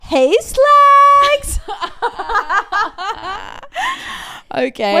Hey, Slags!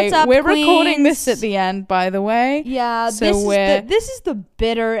 Okay, What's up, we're queens? recording this at the end, by the way. Yeah, So this is the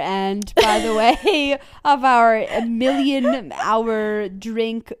bitter end, by the way, of our million-hour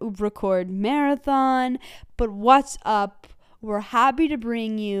drink record marathon. But what's up? We're happy to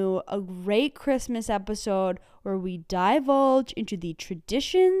bring you a great Christmas episode where we divulge into the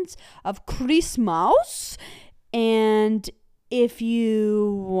traditions of Christmas. And if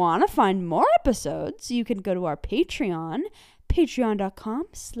you want to find more episodes, you can go to our Patreon,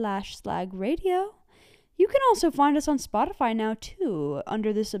 patreon.com/slagradio. You can also find us on Spotify now too,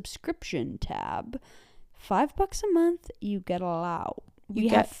 under the subscription tab. $5 a month, you get a lot. We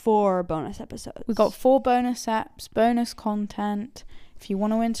have 4 bonus episodes. We got 4 bonus apps, bonus content. If you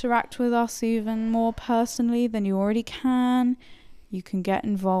want to interact with us even more personally than you already can, you can get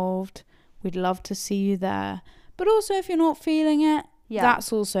involved. We'd love to see you there. But also, if you're not feeling it,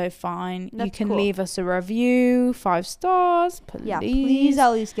 that's also fine. You can leave us a review, 5 stars, please. Yeah, please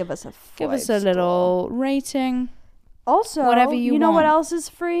at least give us a 5 Give us a little rating. Also, whatever you know want. what else is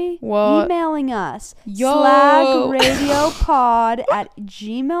free? What? Emailing us. Yo.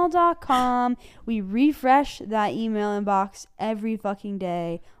 slagradiopod@gmail.com. We refresh that email inbox every fucking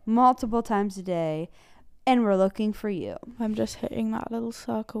day, multiple times a day. And we're looking for you. I'm just hitting that little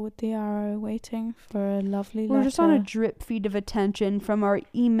circle with the arrow, waiting for a lovely letter. We're just on a drip feed of attention from our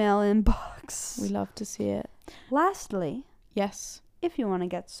email inbox. We love to see it. Lastly, yes, if you want to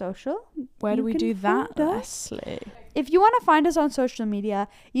get social, where do we do that, Leslie? If you want to find us on social media,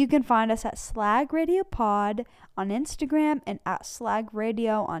 you can find us at Slag Radio Pod on Instagram and at Slag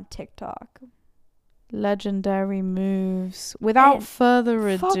Radio on TikTok. Legendary moves. Without further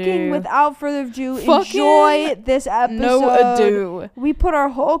ado, enjoy this episode. No ado. We put our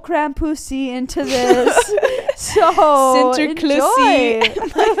whole crampussy into this. So Sinterklaasy.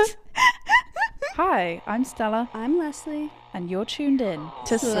 enjoy. Hi, I'm Stella. I'm Leslie. And you're tuned in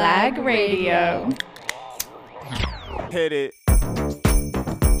to Slag Radio. Hit it.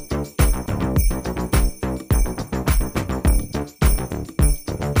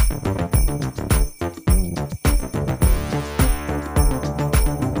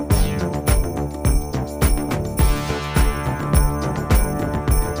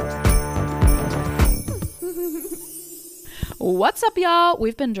 What's up, y'all?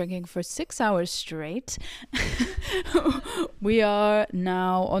 We've been drinking for 6 hours straight. We are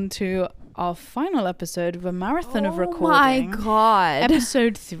now on to our final episode of a marathon of recording. Oh my God.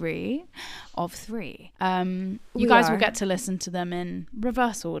 Episode 3 of 3. You guys will get to listen to them in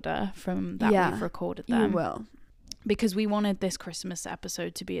reverse order from that we've recorded them. You will. Because we wanted this Christmas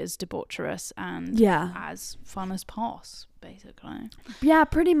episode to be as debaucherous and as fun as possible, basically. Yeah,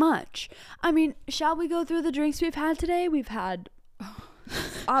 pretty much. I mean, shall we go through the drinks we've had today? We've had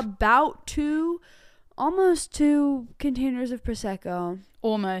almost 2 containers of Prosecco.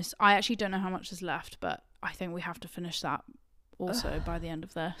 Almost. I actually don't know how much is left, but I think we have to finish that also by the end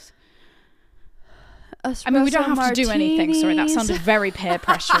of this. Espresso I mean, we don't have martinis. to do anything. Sorry, that sounded very peer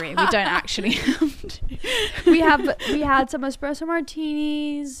pressury. We don't actually have to. We had some espresso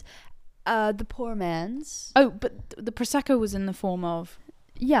martinis, the poor man's. Oh, but the Prosecco was in the form of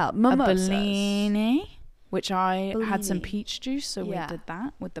mimosas. A Bellini, which I had some peach juice, so we did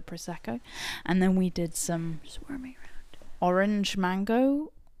that with the Prosecco. And then we did some swarming around orange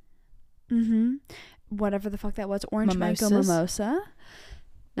mango. Whatever the fuck that was. Orange mango mimosa.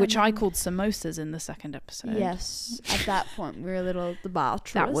 Which I called samosas in the second episode. Yes. At that point, we were a little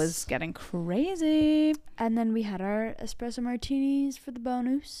debaucherous. That was getting crazy. And then we had our espresso martinis for the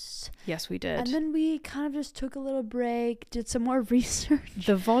bonus. Yes, we did. And then we kind of just took a little break, did some more research.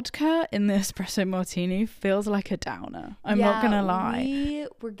 The vodka in the espresso martini feels like a downer. I'm not going to lie. We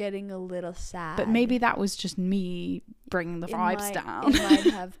were getting a little sad. But maybe that was just me bringing the vibes down. It might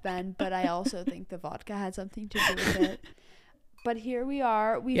have been, but I also think the vodka had something to do with it. But here we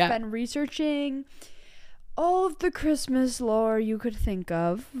are. We've been researching all of the Christmas lore you could think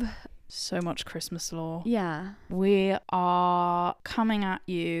of. So much Christmas lore. Yeah. We are coming at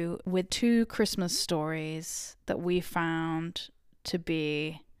you with 2 Christmas stories that we found to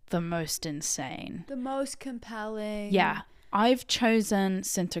be the most insane. The most compelling. Yeah. I've chosen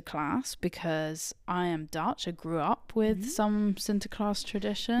Sinterklaas because I am Dutch. I grew up with some Sinterklaas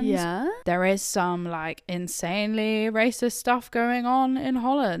traditions. Yeah. There is some like insanely racist stuff going on in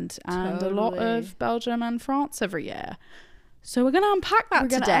Holland and a lot of Belgium and France every year. So we're going to unpack that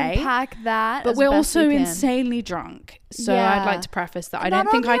today. We're going to unpack that. But we're also insanely drunk. So I'd like to preface that I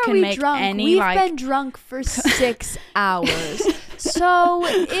don't think I can make any We've been drunk for 6 hours. So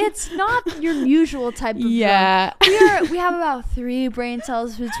it's not your usual type of Yeah. drunk. We have about 3 brain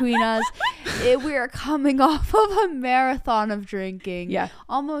cells between us. We are coming off of a marathon of drinking. Yeah.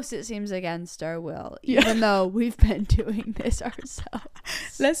 Almost, it seems, against our will, Yeah. even though we've been doing this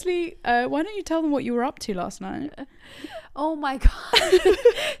ourselves. Leslie, why don't you tell them what you were up to last night? Oh my God.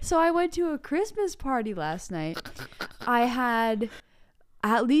 So I went to a Christmas party last night. I had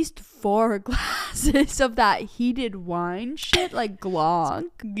at least 4 glasses of that heated wine shit, like Glog.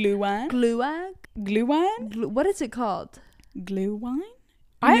 Glue wine? Gluag? Glue wine? What is it called? Glue wine?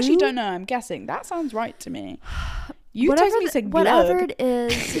 I actually don't know. I'm guessing. That sounds right to me. You Whatever texted me said whatever glug. it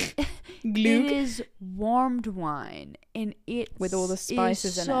is, Glug. it is warmed wine, and it With all the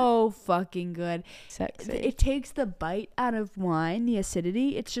spices in it. so fucking good. Sexy. It takes the bite out of wine, the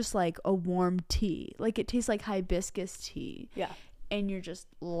acidity. It's just like a warm tea. Like, it tastes like hibiscus tea. Yeah. And you're just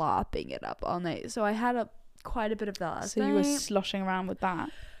lopping it up all night. So I had quite a bit of that last night. So you were sloshing around with that.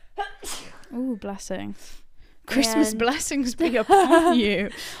 Ooh, blessing. Christmas And- blessings be upon you.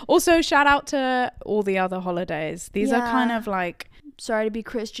 Also, shout out to all the other holidays. These are kind of like Sorry to be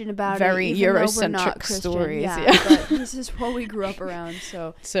Christian about very it. Even though we're not Eurocentric Christian. stories. Yeah, but this is what we grew up around.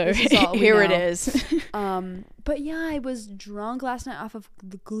 So this is all we here it know. is. But yeah, I was drunk last night off of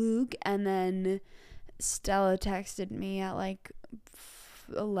the glug, and then Stella texted me at like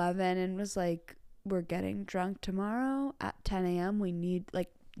 11 and was like, "We're getting drunk tomorrow at 10 a.m. We need, like,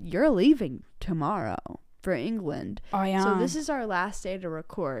 you're leaving tomorrow for England." I am. So this is our last day to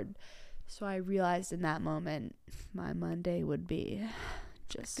record. So I realized in that moment my Monday would be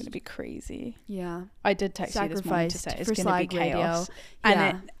just gonna be crazy. Yeah. I did text you this morning to say it's gonna be chaos,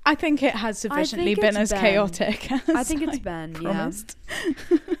 and I think it has sufficiently been as chaotic as I think it's been promised.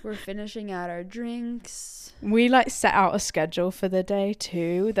 Yeah. We're finishing out our drinks. We like set out a schedule for the day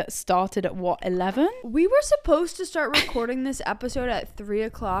too that started at 11? We were supposed to start recording this episode at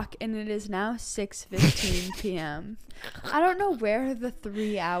 3:00, and it is now 6:15 p.m. I don't know where the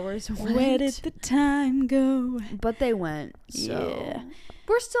 3 hours went. Where did the time go? But they went. So Yeah.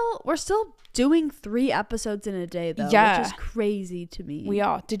 we're still doing 3 episodes in a day though, Yeah. which is crazy to me. We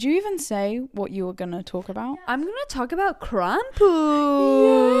are. Did you even say what you were gonna talk about? I'm gonna talk about Krampus.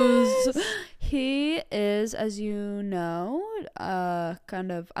 Yes. He is, as you know,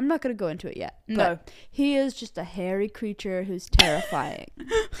 kind of, I'm not gonna go into it yet. No. But he is just a hairy creature who's terrifying.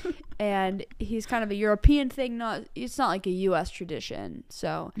 And he's kind of a European thing, it's not like a US tradition.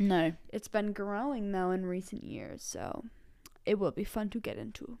 So No. it's been growing though in recent years, so it will be fun to get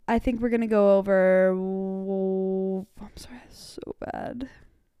into. I think we're gonna go over I'm sorry, that's so bad.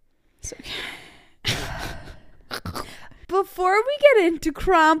 It's okay. Before we get into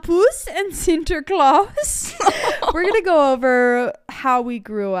Krampus and Sinterklaas, we're going to go over how we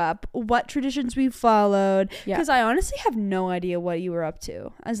grew up, what traditions we followed, because I honestly have no idea what you were up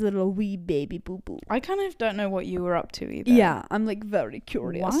to as a little wee baby boo-boo. I kind of don't know what you were up to either. Yeah, I'm like very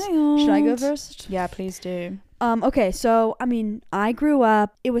curious. Wild. Should I go first? Yeah, please do. Okay, so, I mean, I grew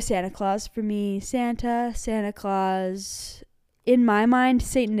up, it was Santa Claus for me. Santa Claus. In my mind,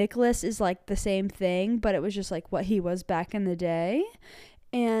 St. Nicholas is like the same thing, but it was just like what he was back in the day.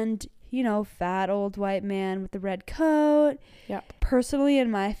 And, you know, fat old white man with the red coat. Yep. Personally, in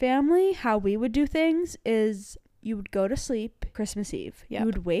my family, how we would do things is you would go to sleep Christmas Eve. Yep. You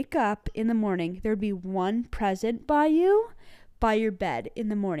would wake up in the morning. There would be one present by your bed in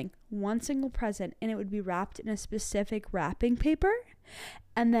the morning. One single present, and it would be wrapped in a specific wrapping paper.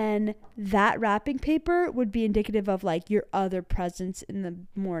 And then that wrapping paper would be indicative of like your other presents in the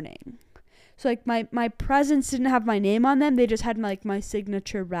morning. So like my presents didn't have my name on them. They just had my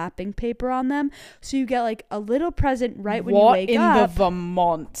signature wrapping paper on them. So you get like a little present right when you wake up. What in the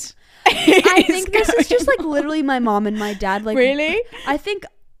Vermont? I think this is just like literally my mom and my dad. Like, really? I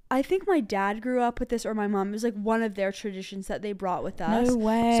think my dad grew up with this, or my mom. It was like one of their traditions that they brought with us. No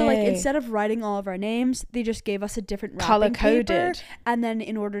way. So like instead of writing all of our names, they just gave us a different wrapping color-coded paper. And then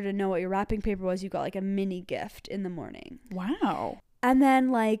in order to know what your wrapping paper was, you got like a mini gift in the morning. Wow. And then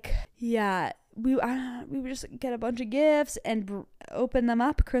like, yeah, we would just get a bunch of gifts and open them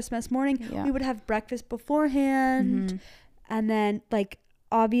up Christmas morning. Yeah. We would have breakfast beforehand. Mm-hmm. And then like,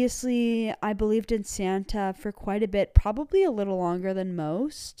 obviously, I believed in Santa for quite a bit, probably a little longer than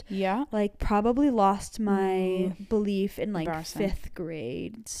most. Yeah. Like, probably lost my belief in, like, Embarrassing. 5th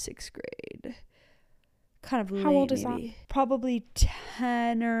grade, 6th grade. Kind of late, How old is maybe. Probably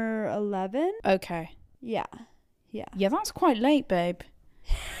 10 or 11. Okay. Yeah. Yeah, that's quite late, babe.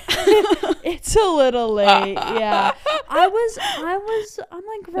 It's a little late. Yeah. I'm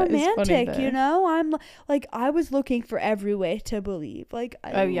like romantic, funny, you know? I'm like, I was looking for every way to believe. Like,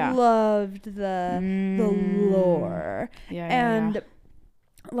 I loved the lore. And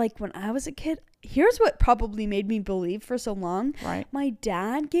like when I was a kid, here's what probably made me believe for so long. Right. My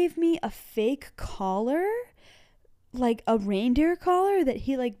dad gave me a fake collar, like a reindeer collar that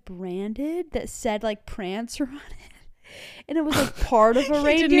he like branded that said like Prancer on it. And it was like part of a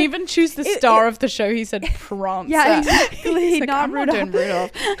reindeer. He didn't even choose the star of the show. He said Prancer. Yeah, exactly. Like, not I'm Rudolph. not doing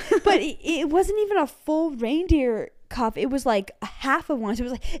Rudolph. But it wasn't even a full reindeer cuff. It was like a half of one. So it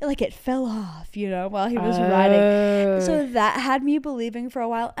was like it fell off, you know, while he was riding. So that had me believing for a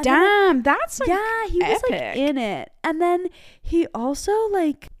while. And damn, that's like he was like epic. in it. And then he also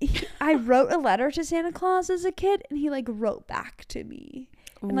like I wrote a letter to Santa Claus as a kid, and he like wrote back to me.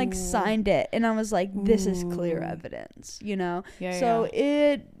 And like signed it, and I was like, this is clear evidence, you know. So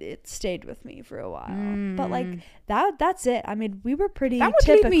it stayed with me for a while. But like that's it. I mean, we were pretty that would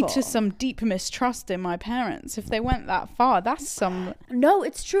typical. lead me to some deep mistrust in my parents if they went that far. That's some No,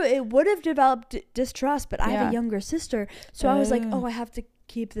 it's true. It would have developed distrust, but I have a younger sister, so I was like, I have to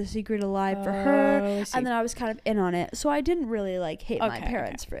keep the secret alive for her. And then I was kind of in on it, so I didn't really like hate my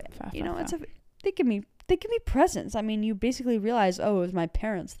parents for it. Fair, you know, fair. they give me presents. I mean, you basically realize, it was my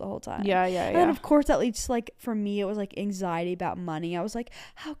parents the whole time. And then of course that leads to, like, for me it was like anxiety about money. I was like,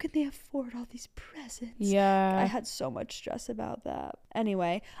 how can they afford all these presents? I had so much stress about that.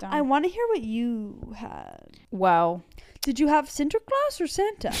 Anyway, I want to hear what you had. Well, did you have Sinterklaas or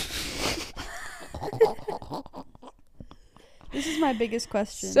Santa? This is my biggest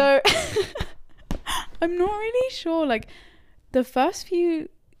question. So I'm not really sure. Like, the first few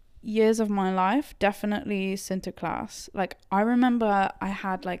years of my life, definitely Sinterklaas. Like, I remember I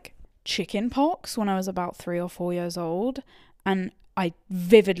had like chicken pox when I was about 3 or 4 years old, and I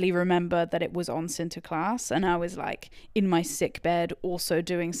vividly remember that it was on Sinterklaas, and I was like in my sick bed also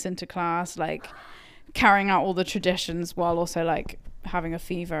doing Sinterklaas, like carrying out all the traditions while also like having a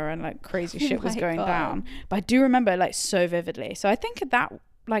fever, and like crazy shit was going down. But I do remember it like so vividly. So I think that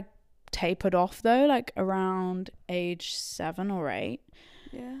like tapered off though, like around age 7 or 8.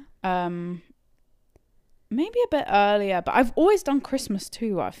 Maybe a bit earlier, but I've always done Christmas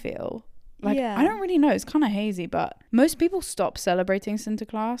too, I feel. Like, I don't really know, it's kind of hazy, but most people stop celebrating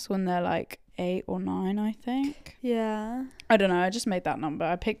Sinterklaas when they're like 8 or 9, I think. I don't know, I just made that number.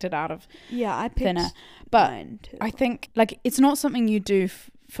 I picked it out of I picked thin air. But mine too. I think like it's not something you do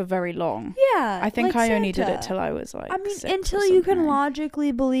for very long. I think like I only Santa. did it till I was like, I mean, 6 until you can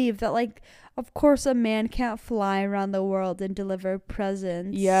logically believe that, like, of course a man can't fly around the world and deliver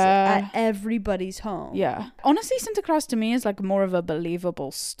presents at everybody's home. Honestly, Sinterklaas to me is like more of a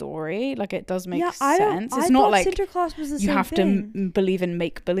believable story. Like, it does make sense. It's I not like Sinterklaas was the you same have thing. to believe in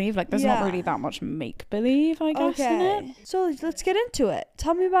make believe. Like, there's not really that much make believe, I guess, in it. So let's get into it.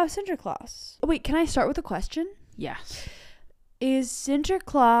 Tell me about Sinterklaas. Oh, wait, can I start with a question? Yes. Is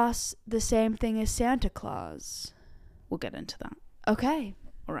Sinterklaas the same thing as Santa Claus? We'll get into that. Okay.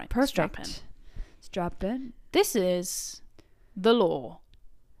 All right. Perfect. Let's drop in. This is the lore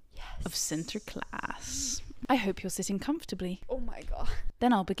of Sinterklaas. I hope you're sitting comfortably. Oh my god.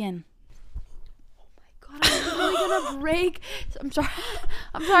 Then I'll begin. Oh my god, I'm really gonna break. I'm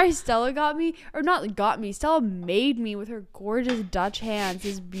sorry, Stella got me. Or not got me. Stella made me with her gorgeous Dutch hands.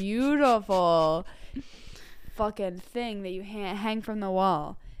 This beautiful fucking thing that you hang from the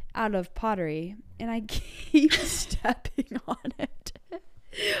wall out of pottery, and I keep stepping on it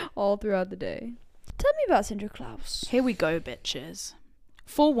all throughout the day. Tell me about Sinterklaas. Here we go, bitches.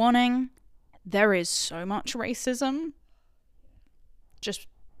 Forewarning, there is so much racism. Just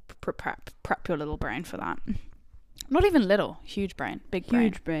prep your little brain for that. Not even little, huge brain, big brain.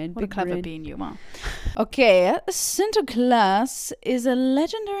 Huge brain. What a clever being you are. Okay, Sinterklaas is a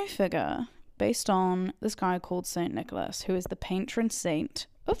legendary figure based on this guy called Saint Nicholas, who is the patron saint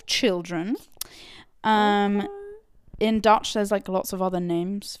of children. In Dutch, there's like lots of other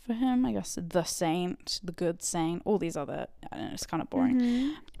names for him. I guess the saint, the good saint, all these other. I don't know, it's kind of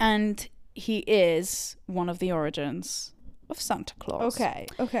boring. And he is one of the origins of Santa Claus.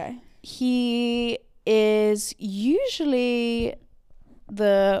 Okay. He is usually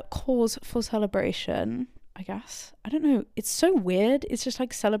the cause for celebration, I guess. I don't know. It's so weird. It's just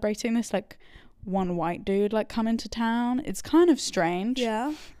like celebrating this like one white dude like coming to town. It's kind of strange.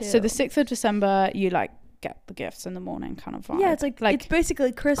 Yeah. So the 6th of December, you like get the gifts in the morning kind of vibe. Yeah, it's like it's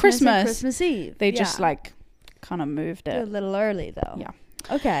basically Christmas and Christmas Eve. They just like kind of moved it. A little early though. Yeah.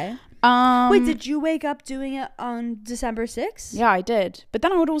 Okay. Wait, did you wake up doing it on December 6th? Yeah, I did. But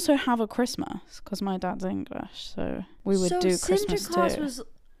then I would also have a Christmas because my dad's English, so we would do Christmas too. Santa Claus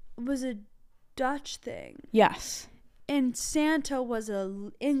was a Dutch thing. Yes. And Santa was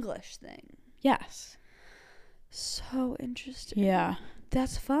a English thing. Yes. So interesting. Yeah.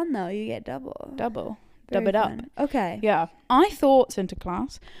 That's fun though. You get double. Dub it up. Okay. Yeah. I thought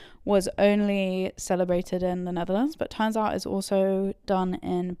Sinterklaas was only celebrated in the Netherlands, but turns out it's also done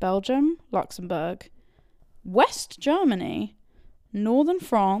in Belgium, Luxembourg, West Germany, Northern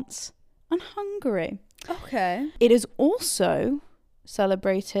France, and Hungary. Okay. It is also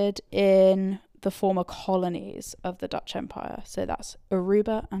celebrated in the former colonies of the Dutch Empire. So that's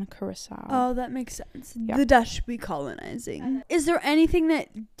Aruba and Curacao. Oh, that makes sense. Yeah. The Dutch be colonizing. Is there anything that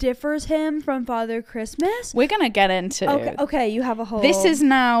differs him from Father Christmas? We're going to get into... Okay, you have a whole... This is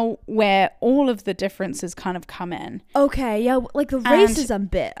now where all of the differences kind of come in. Okay, yeah, like the racism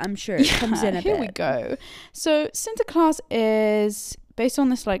bit, I'm sure, comes in a bit. Here we go. So Sinterklaas is... based on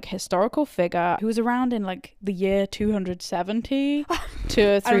this like historical figure who was around in like the year 270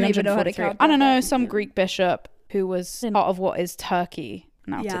 to 343. I don't know, some Greek bishop who was part of what is Turkey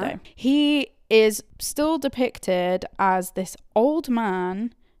now today. He is still depicted as this old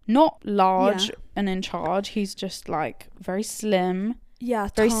man, not large and in charge. He's just like very slim. Yeah,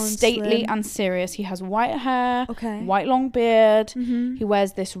 very stately and serious. He has white hair, white long beard. He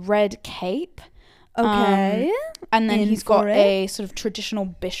wears this red cape. Okay. And then he's got a sort of traditional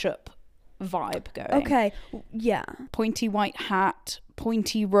bishop vibe going. Okay. Yeah. Pointy white hat,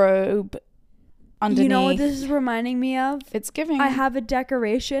 pointy robe underneath. You know what this is reminding me of? It's giving... I have a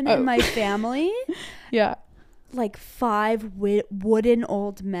decoration in my family. Yeah. Like 5 wooden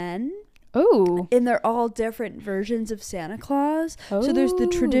old men. Oh. And they're all different versions of Santa Claus. Oh. So there's the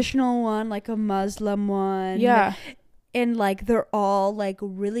traditional one, like a Muslim one. Yeah. And like they're all like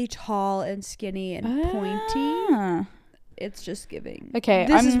really tall and skinny and pointy. It's just giving. Okay,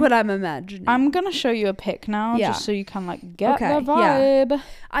 this is what I'm imagining. I'm gonna show you a pic now, just so you can like get the vibe. Yeah.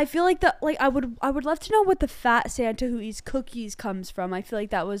 I feel like that. Like I would love to know what the fat Santa who eats cookies comes from. I feel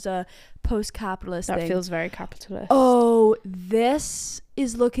like that was a post-capitalist thing. That feels very capitalist. Oh, this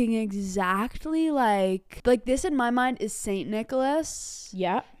is looking exactly like this in my mind is Saint Nicholas.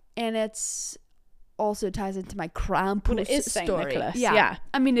 Yeah, and it's. Also ties into my Krampus story. Nicholas. Yeah.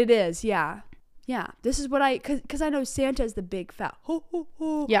 I mean, it is. Yeah. This is what because I know Santa is the big fat ho ho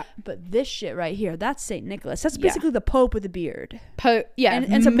ho. Yeah. But this shit right here, that's Saint Nicholas. That's basically the Pope with a beard.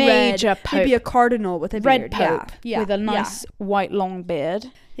 And some major red, Pope. Maybe a cardinal with a red beard. Pope with a nice white long beard.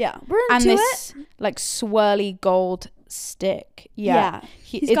 Yeah. We're into this like swirly gold stick. Yeah.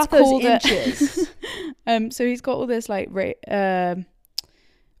 He's got those inches. So he's got all this like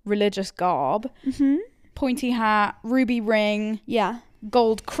religious garb, pointy hat, ruby ring,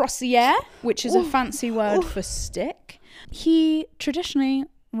 gold crossier, which is a fancy word for stick. He traditionally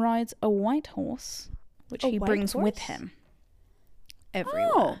rides a white horse, which he brings with him everywhere.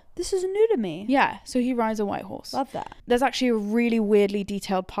 Oh, this is new to me. Yeah, so he rides a white horse. Love that. There's actually a really weirdly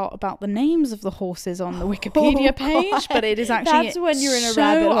detailed part about the names of the horses on the Wikipedia page, but it is actually that's when you're in a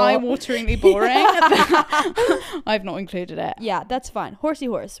rabbit hole. Eye-wateringly boring. I've not included it. Yeah, that's fine. Horsey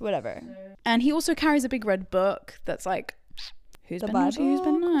horse, whatever. And he also carries a big red book that's like, who's been naughty, who's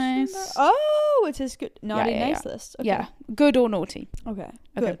been nice. Oh, it's his good, naughty, nice list. Okay. Yeah, good or naughty. Okay,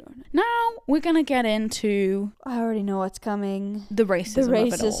 good. Now we're going to get into... I already know what's coming. The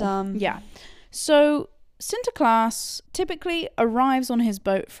racism of it all. Yeah. So Sinterklaas typically arrives on his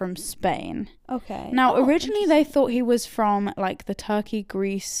boat from Spain. Okay. Now, originally they thought he was from like the Turkey,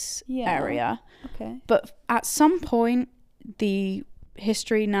 Greece area. Okay. But at some point, the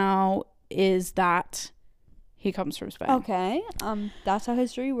history now is that he comes from Spain. Okay. That's how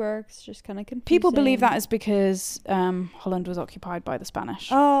history works. Just kind of confusing. People believe that is because Holland was occupied by the Spanish.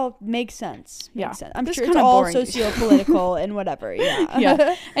 Oh, makes sense. Makes sense. I'm sure it's all socio-political and whatever. Yeah.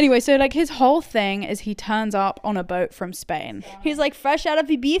 Yeah. Anyway, so like his whole thing is he turns up on a boat from Spain. He's like fresh out of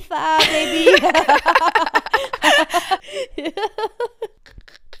Ibiza, baby.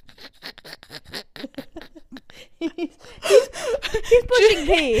 He's pushing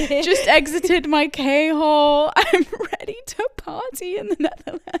pee. Just exited my K-hole. I'm ready to party in the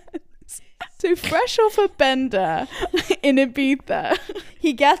Netherlands. So fresh off a bender in Ibiza.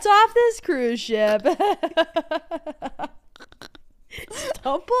 He gets off this cruise ship.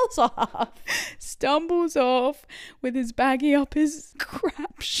 Stumbles off with his baggie up his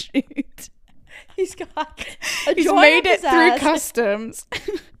crap chute. He's made it through customs.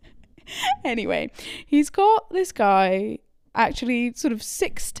 Anyway, he's got this guy, actually sort of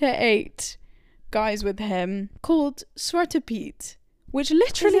 6 to 8 guys with him, called Zwarte Piet, which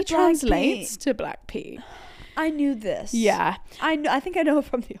literally Black translates to Black Pete. I knew this. Yeah. I think I know it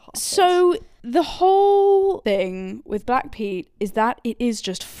from The Office. So the whole thing with Black Pete is that it is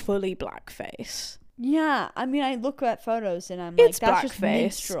just fully blackface. Yeah, I mean, I look at photos and I'm It's like, that's just blackface.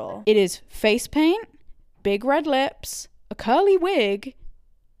 minstrel. It is face paint, big red lips, a curly wig,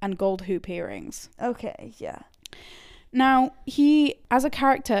 and gold hoop earrings. Okay, yeah. Now, he, as a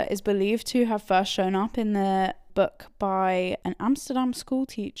character, is believed to have first shown up in the book by an Amsterdam school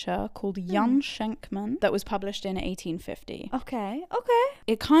teacher called Jan Schenkman that was published in 1850. Okay.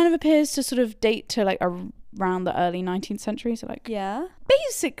 It kind of appears to sort of date to like around the early 19th century. So like, Yeah.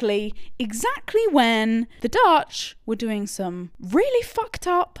 basically exactly when the Dutch were doing some really fucked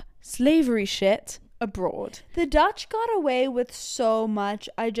up slavery shit abroad. The Dutch got away with so much,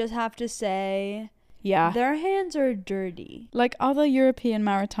 I just have to say. Yeah. Their hands are dirty. Like other European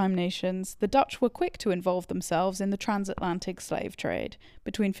maritime nations, the Dutch were quick to involve themselves in the transatlantic slave trade.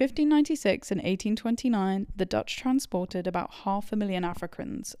 Between 1596 and 1829, the Dutch transported about 500,000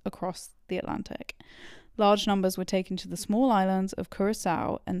 Africans across the Atlantic. Large numbers were taken to the small islands of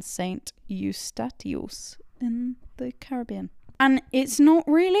Curaçao and Saint Eustatius in the Caribbean. And it's not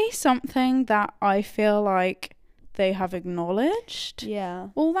really something that I feel like they have acknowledged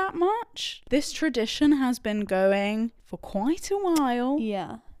all that much. This tradition has been going for quite a while.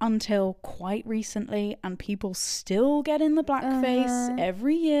 Yeah. Until quite recently, and people still get in the blackface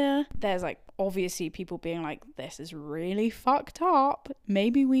every year. There's like obviously people being like, this is really fucked up.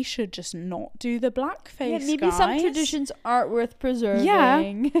 Maybe we should just not do the blackface, maybe guys. some traditions aren't worth preserving.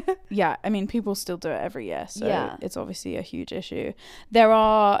 Yeah. Yeah, I mean, people still do it every year, so it's obviously a huge issue. There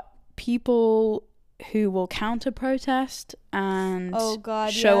are people who will counter protest and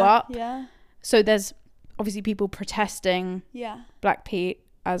show up. Yeah. So there's obviously people protesting Black Pete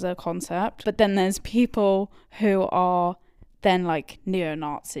as a concept, but then there's people who are then like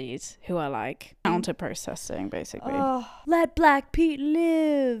neo-Nazis who are like counter protesting basically. Let Black Pete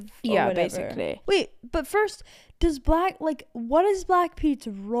live. Yeah, whatever. basically. Wait, but first, what is Black Pete's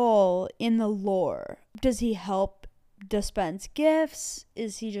role in the lore? Does he help dispense gifts?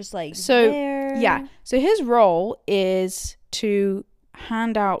 Is he just like there? Yeah, so his role is to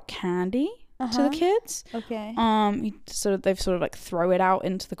hand out candy to the kids. Okay. They've sort of like throw it out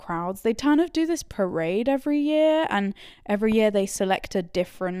into the crowds. They kind of do this parade every year, and every year they select a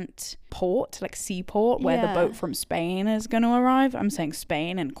different port, like seaport, where the boat from Spain is going to arrive. I'm saying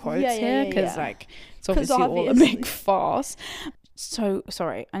Spain in quotes here because like it's obviously all a big farce. So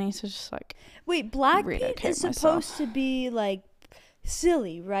sorry, I need to just like wait. Black Pete is supposed to be like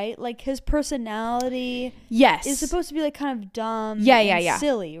silly, right? Like his personality is supposed to be like kind of dumb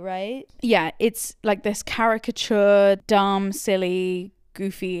silly, right? Yeah, it's like this caricature, dumb, silly,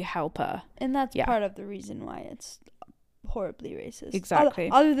 goofy helper. And that's part of the reason why it's horribly racist.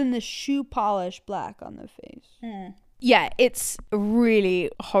 Exactly. Other than the shoe polish black on the face. Yeah, it's a really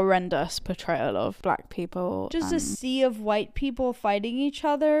horrendous portrayal of black people. Just a sea of white people fighting each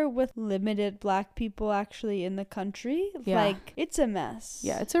other with limited black people actually in the country. Yeah. Like, it's a mess.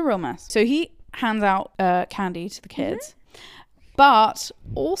 Yeah, it's a real mess. So he hands out candy to the kids. But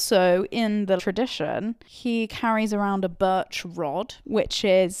also in the tradition, he carries around a birch rod, which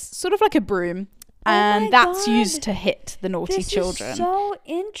is sort of like a broom. And that's used to hit the naughty children. This is so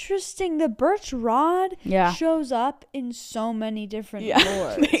interesting. The birch rod shows up in so many different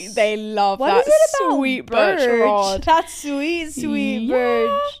lores. They love what that is it about sweet birch rod. That sweet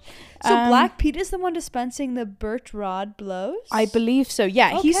birch. So Black Pete is the one dispensing the birch rod blows? I believe so,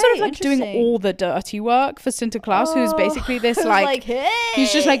 yeah. He's sort of like doing all the dirty work for Santa Claus, who's basically this like hey.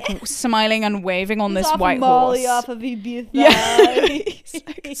 He's just like smiling and waving on this white Molly horse. Off of Ibiza. Yeah. He's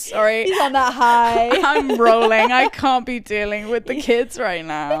like, sorry. He's on that high. I'm rolling. I can't be dealing with the kids right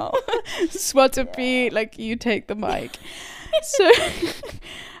now. Sweater Pete, like you take the mic. So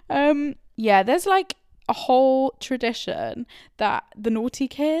there's like a whole tradition that the naughty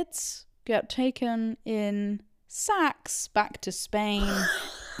kids get taken in sacks back to Spain.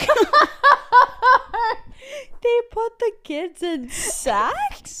 They put the kids in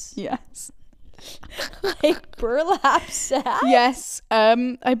sacks? Yes. Like burlap sacks? Yes.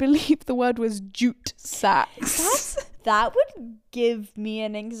 I believe the word was jute sacks. That would give me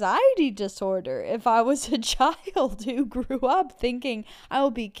an anxiety disorder if I was a child who grew up thinking I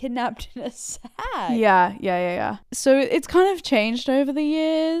will be kidnapped in a sack. Yeah. So it's kind of changed over the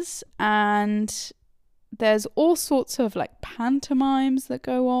years, and there's all sorts of like pantomimes that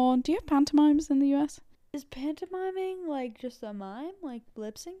go on. Do you have pantomimes in the US? Is pantomiming like just a mime, like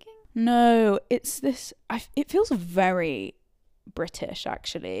lip syncing? No, it's this. It feels very British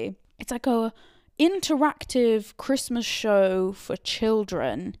actually. It's like interactive Christmas show for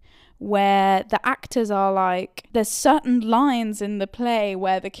children where the actors are like, there's certain lines in the play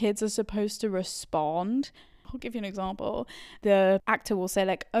where the kids are supposed to respond. I'll give you an example. The actor will say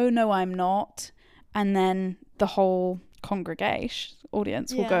like, "Oh no, I'm not," and then the whole congregation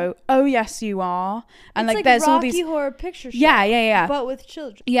audience will go, "Oh yes, you are." And it's like there's Rocky all these Horror Picture Show, but with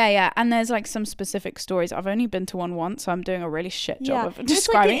children. And there's like some specific stories. I've only been to one once, so I'm doing a really shit job of It's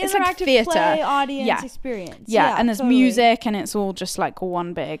describing like it's like theater theater audience experience. and there's totally. music, and it's all just like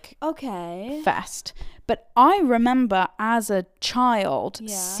one big fest. But I remember as a child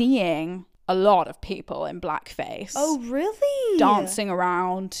seeing a lot of people in blackface. Oh really? Dancing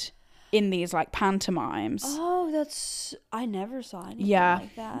around in these like pantomimes. Oh, I never saw anything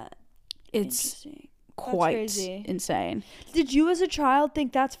like that. It's quite insane. Did you as a child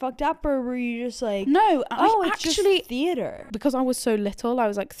think that's fucked up, or were you just like, no, it's actually just theater? Because I was so little, I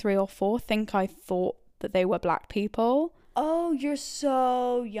was like 3 or 4, I thought that they were black people. Oh, you're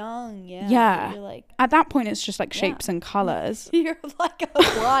so young. Yeah. You're like, at that point it's just like shapes and colors. You're like a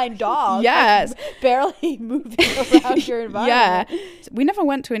blind dog. Yes. Like barely moving around your environment. We never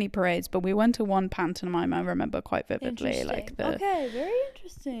went to any parades, but we went to one pantomime I remember quite vividly. Like okay, very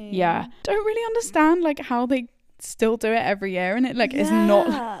interesting. Don't really understand like how they still do it every year, and it like is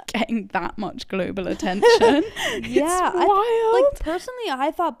not getting that much global attention. It's wild. Personally,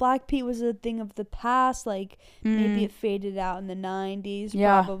 I thought Black Pete was a thing of the past, like maybe it faded out in the 90s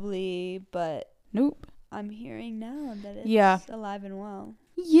probably, but nope, I'm hearing now that it's alive and well.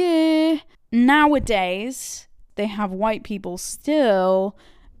 Nowadays they have white people still,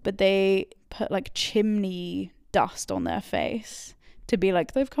 but they put like chimney dust on their face to be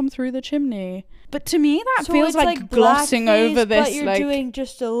like they've come through the chimney. But to me that feels like glossing over this, but you're like doing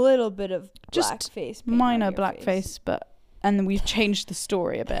just a little bit of just blackface, minor blackface, and then we've changed the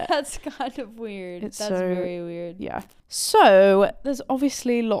story a bit. That's kind of weird. That's very weird. So there's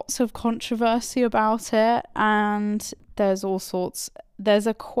obviously lots of controversy about it, and there's all sorts. There's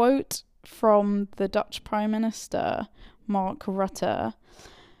a quote from the Dutch Prime Minister Mark Rutte,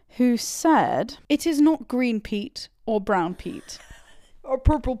 who said, "It is not green Pete or brown Pete or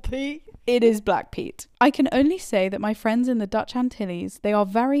purple Pete. It is Black Pete. I can only say that my friends in the Dutch Antilles, they are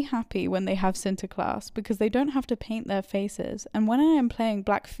very happy when they have Sinterklaas because they don't have to paint their faces. And when I am playing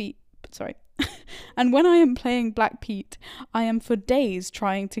Black Pete, I am for days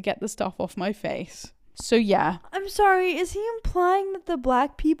trying to get the stuff off my face." So yeah. I'm sorry, is he implying that the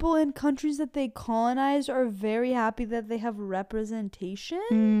black people in countries that they colonized are very happy that they have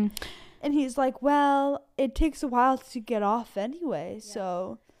representation? And he's like, well, it takes a while to get off anyway,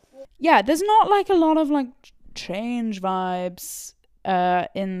 so... Yeah, there's not like a lot of like change vibes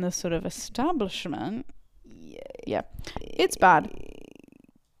in the sort of establishment. Yeah, it's bad.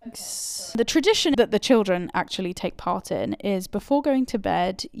 The tradition that the children actually take part in is before going to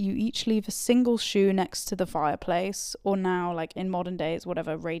bed, you each leave a single shoe next to the fireplace, or now like in modern days,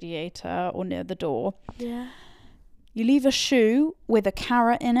 whatever, radiator or near the door. Yeah. You leave a shoe with a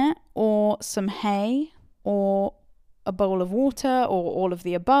carrot in it, or some hay, or a bowl of water, or all of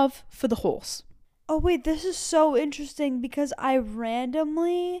the above for the horse. Oh wait, this is so interesting because I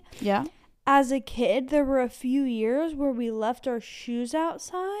randomly, yeah, as a kid, there were a few years where we left our shoes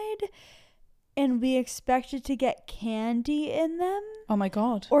outside and we expected to get candy in them. Oh my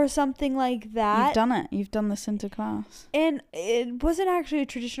God. Or something like that. You've done it. You've done the Sinterklaas. And it wasn't actually a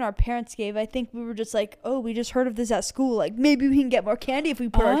tradition our parents gave. I think we were just like, oh, we just heard of this at school. Like, maybe we can get more candy if we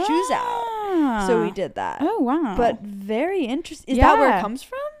put our shoes out. So we did that. Oh, wow. But very interesting. Is that where it comes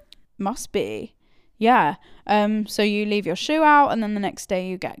from? Must be. Yeah. So you leave your shoe out, and then the next day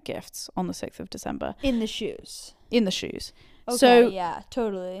you get gifts on the 6th of December. In the shoes. Okay, so yeah,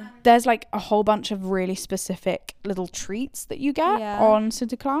 totally. There's like a whole bunch of really specific little treats that you get on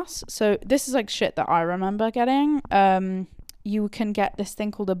Sinterklaas. So this is like shit that I remember getting. You can get this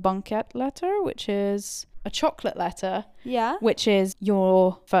thing called a banket letter, which is a chocolate letter. Yeah. Which is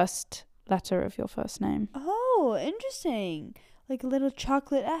your first letter of your first name. Oh, interesting. Like a little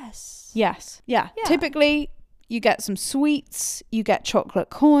chocolate S. Yes. Yeah. Typically, you get some sweets, you get chocolate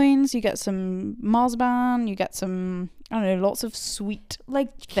coins, you get some marzipan, you get some, I don't know, lots of sweet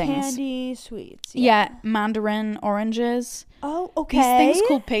like things. Candy sweets. Yeah, mandarin oranges. Oh, okay. These things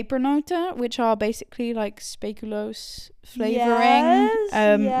called pepernoten, which are basically like speculoos flavoring.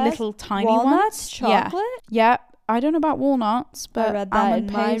 Little tiny Walnuts, ones. Chocolate? Yeah. I don't know about walnuts, but I read that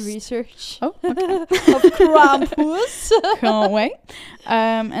in my research. Oh, okay. Of Krampus. Can't wait.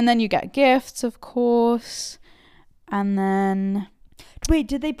 And then you get gifts, of course. And then... Wait,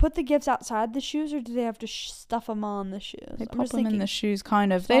 did they put the gifts outside the shoes, or do they have to stuff them on the shoes? They I'm pop just them in thinking, the shoes,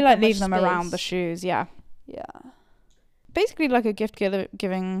 kind of. it's They not like that leave much them around the space. shoes, yeah. Yeah. Basically like a gift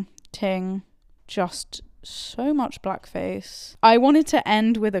giving ting, just so much blackface. I wanted to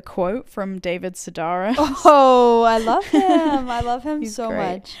end with a quote from David Sedaris. Oh, I love him. I love him He's so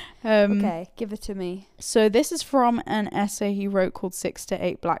great. much. Um, Okay, give it to me. So this is from an essay he wrote called 6 to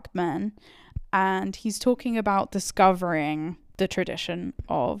 8 Black Men. And he's talking about discovering the tradition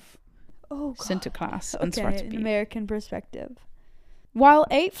of Oh, God. Sinterklaas and Okay, Zwarte an Piet. American perspective. While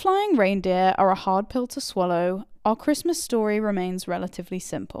 8 flying reindeer are a hard pill to swallow, our Christmas story remains relatively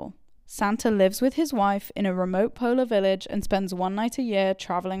simple. Santa lives with his wife in a remote polar village and spends one night a year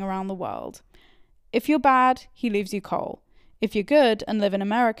traveling around the world. If you're bad, he leaves you coal. If you're good and live in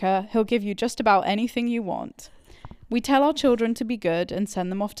America, he'll give you just about anything you want. We tell our children to be good and send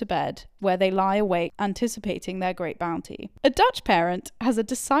them off to bed, where they lie awake anticipating their great bounty. A Dutch parent has a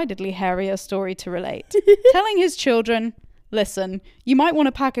decidedly hairier story to relate, telling his children, listen, you might want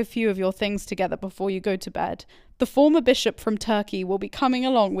to pack a few of your things together before you go to bed. The former bishop from Turkey will be coming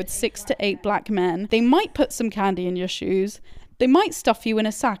along with 6 to 8 black men. They might put some candy in your shoes. They might stuff you in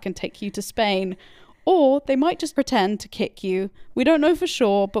a sack and take you to Spain. Or they might just pretend to kick you. We don't know for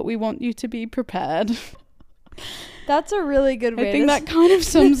sure, but we want you to be prepared. That's a really good way I think to that kind of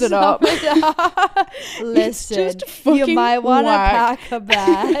sums it up. Listen, just fucking you might want to whack. pack a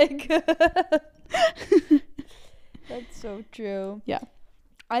bag. That's so true. Yeah.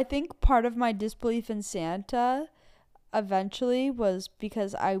 I think part of my disbelief in Santa eventually was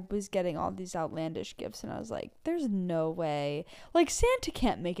because I was getting all these outlandish gifts and I was like, there's no way. Like, Santa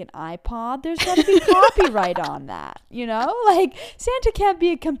can't make an iPod. There's got to be copyright on that, you know? Like, Santa can't be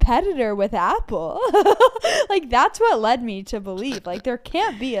a competitor with Apple. Like, that's what led me to believe, like, there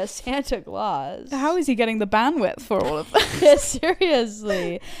can't be a Santa Claus. How is he getting the bandwidth for all of this? Yeah,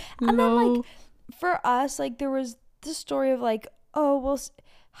 seriously. And then, Lol. like, for us, like, there was the story of, like, oh, well,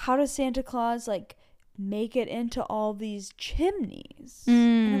 how does Santa Claus, like, make it into all these chimneys?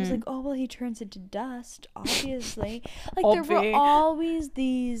 And I was like, oh, well, he turns into dust, obviously. Like, there were always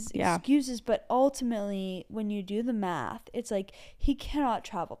these excuses, but ultimately, when you do the math, it's like, he cannot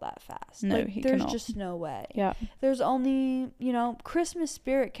travel that fast. No, like, he there's cannot. just no way. Yeah. There's only, you know, Christmas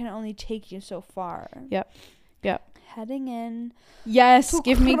spirit can only take you so far. Yep. Yep. Heading in. Yes, to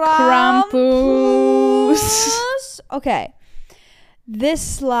give me Krampus. Okay. This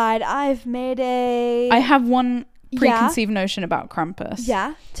slide, I've made I have one preconceived notion about Krampus.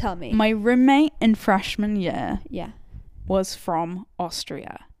 Yeah, tell me. My roommate in freshman year Yeah. was from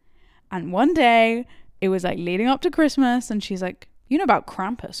Austria. And one day, it was like leading up to Christmas, and she's like, you know about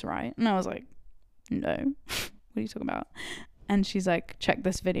Krampus, right? And I was like, no. What are you talking about? And she's like, check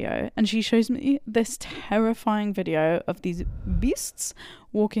this video. And she shows me this terrifying video of these beasts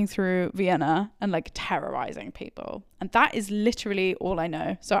walking through Vienna and like terrorizing people. And that is literally all I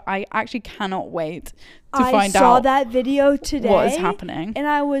know. So I actually cannot wait to find out. I saw that video today. What is happening. And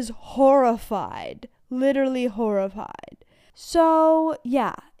I was horrified. Literally horrified. So,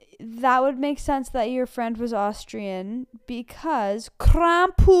 yeah. That would make sense that your friend was Austrian because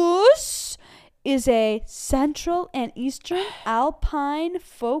Krampus is a Central and Eastern Alpine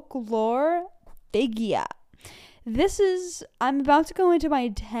folklore figure. I'm about to go into my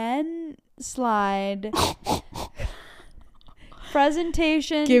 10 slide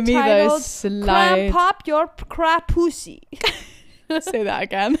presentation. Give me titled those slides. Pop your crapussy. Say that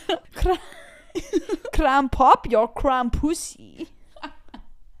again. Pop your crampussy.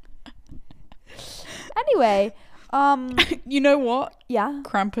 Anyway, you know what? yeah.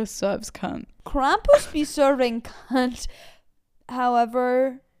 Krampus serves cunt. Krampus be serving cunt.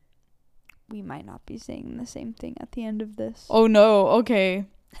 However, we might not be saying the same thing at the end of this. Oh no, okay.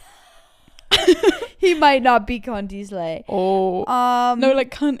 He might not be Condisle. Oh. No,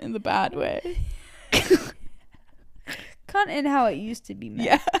 like cunt in the bad way. Cunt in how it used to be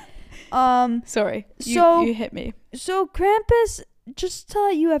meant. Yeah. Sorry. You hit me. So Krampus, just to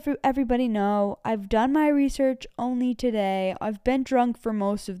let you everybody know, I've done my research only today. I've been drunk for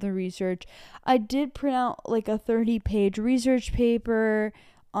most of the research. I did print out like a 30-page research paper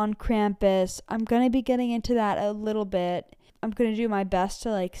on Krampus. I'm going to be getting into that a little bit. I'm going to do my best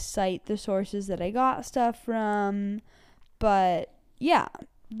to like cite the sources that I got stuff from. But yeah,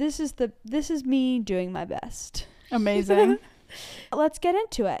 this is me doing my best. Amazing. Let's get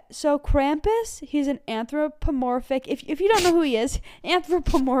into it. So Krampus, he's an anthropomorphic, if you don't know who he is,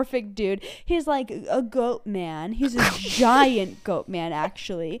 anthropomorphic dude. He's like a goat man. He's a giant goat man,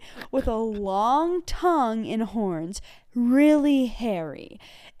 actually, with a long tongue and horns, really hairy.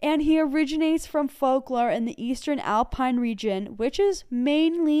 And he originates from folklore in the eastern Alpine region, which is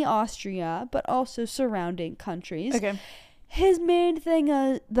mainly Austria, but also surrounding countries. Okay. His main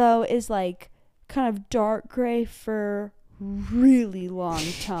thing, though, is like kind of dark gray fur, really long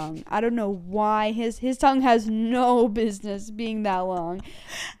tongue. I don't know why his tongue has no business being that long,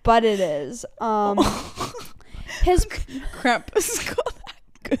 but it is. His Krampus got that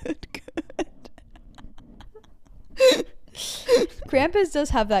good. Krampus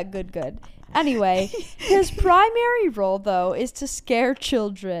does have that good. Anyway, his primary role, though, is to scare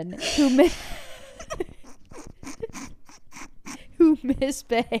children who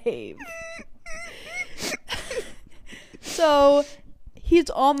misbehave. So he's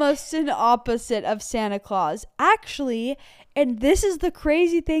almost an opposite of Santa Claus. Actually, and this is the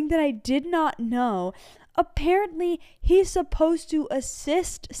crazy thing that I did not know, apparently he's supposed to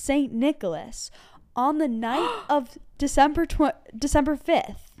assist Saint Nicholas on the night of December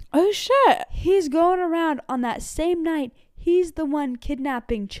 5th. Oh shit. He's going around on that same night. He's the one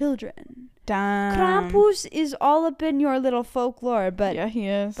kidnapping children. Damn. Krampus is all up in your little folklore, but yeah, he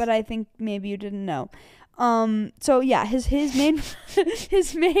is. But I think maybe you didn't know. So yeah, his main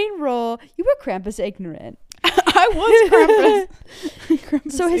his main role. You were Krampus ignorant. I was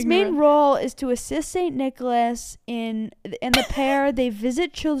Krampus. So his main role is to assist Saint Nicholas in the pair. They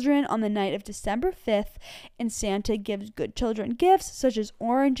visit children on the night of December 5th, and Santa gives good children gifts such as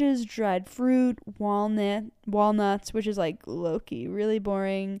oranges, dried fruit, walnuts, which is like low-key really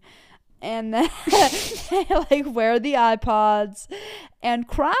boring. And then they like wear the iPods, and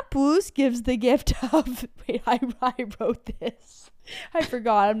Krampus gives the gift of I wrote this. I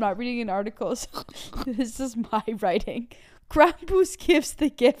forgot. I'm not reading an article, so this is my writing. Krampus gives the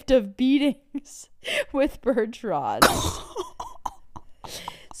gift of beatings with birch rods.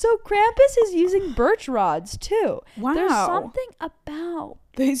 So Krampus is using birch rods too. Wow. There's something about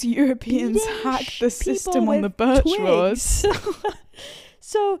those Europeans hacked the system on the birch rods.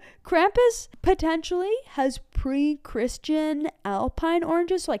 So Krampus potentially has pre-Christian Alpine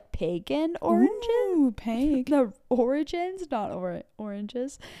oranges, so like pagan oranges. Ooh, pagan. The origins, not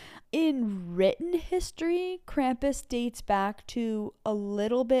oranges. In written history, Krampus dates back to a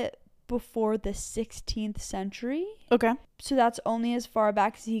little bit before the 16th century. Okay. So that's only as far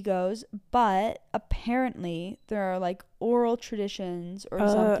back as he goes. But apparently there are like oral traditions or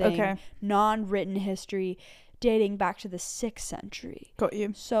something, non-written history dating back to the 6th century. Got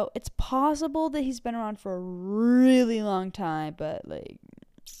you. So it's possible that he's been around for a really long time, but like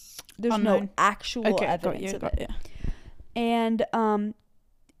there's no actual evidence of it. And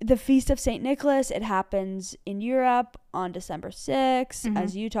the Feast of St. Nicholas, it happens in Europe on December 6th,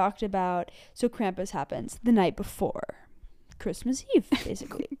 as you talked about. So Krampus happens the night before Christmas Eve,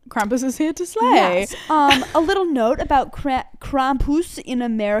 basically. Krampus is here to slay. Yes. A little note about Krampus in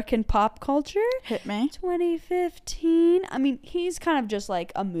American pop culture. Hit me. 2015. I mean, he's kind of just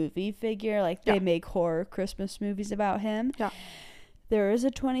like a movie figure. Like they make horror Christmas movies about him. Yeah. There is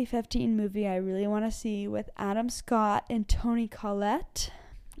a 2015 movie I really want to see with Adam Scott and Toni Collette.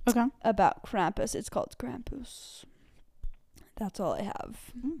 Okay. About Krampus. It's called Krampus. That's all I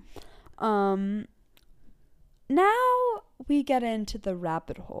have. Now we get into the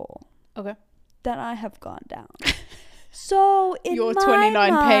rabbit hole. Okay. That I have gone down. So in your my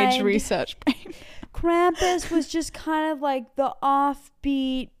 29-page mind, research paper. Krampus was just kind of like the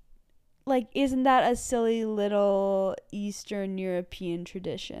offbeat, like, isn't that a silly little Eastern European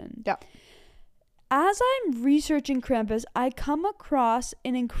tradition? Yeah. As I'm researching Krampus, I come across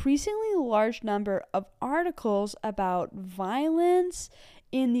an increasingly large number of articles about violence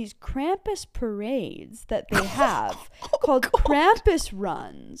in these Krampus parades that they have called Krampus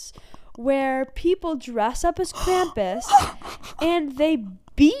runs, where people dress up as Krampus and they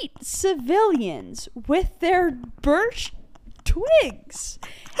beat civilians with their birch twigs.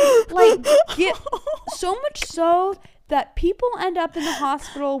 Like, so much so that people end up in the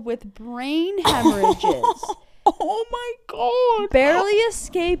hospital with brain hemorrhages. Oh my god. Barely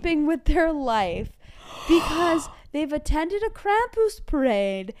escaping with their life because they've attended a Krampus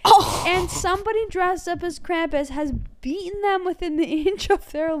parade and somebody dressed up as Krampus has beaten them within the inch of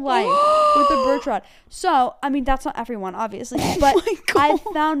their life with a birch rod. So, I mean, that's not everyone, obviously, but I've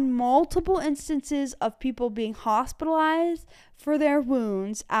found multiple instances of people being hospitalized for their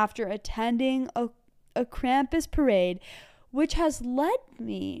wounds after attending a Krampus parade, which has led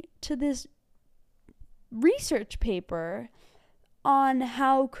me to this research paper on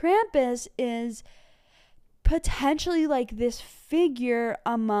how Krampus is potentially like this figure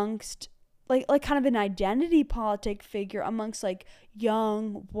amongst like kind of an identity politic figure amongst like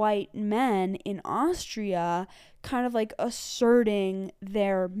young white men in Austria, kind of like asserting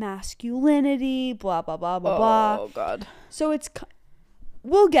their masculinity, blah blah blah blah blah. Oh God. So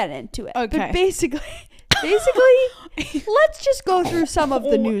we'll get into it. Okay. But basically, let's just go through some of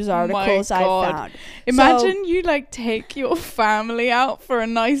the news articles I found. Imagine you like take your family out for a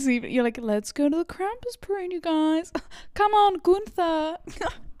nice evening. You're like, let's go to the Krampus parade, you guys. Come on, Gunther.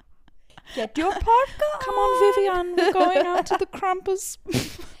 Get your parka. Come on, Vivian. We're going out to the Krampus.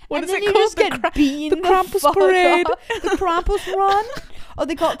 What and is then it you called? Just get beaten the Krampus parade. The Krampus run. Oh,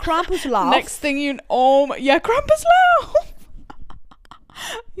 they call it Krampus lauf. Next thing you Krampus lauf.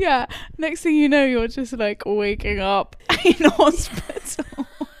 Yeah. Next thing you know, you're just like waking up in hospital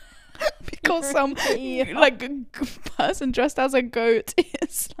because some like person dressed as a goat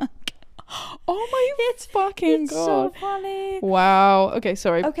is like. Oh my fucking it's God. So funny. Wow. Okay,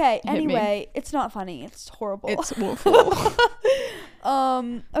 sorry. Okay, anyway, it's not funny. It's horrible. It's awful.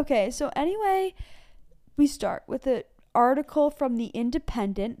 Okay, so anyway, we start with an article from The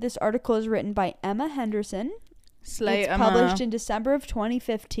Independent. This article is written by Emma Henderson. Slay it's Emma. published in December of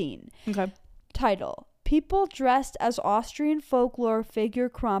 2015. Okay. Title: People dressed as Austrian folklore figure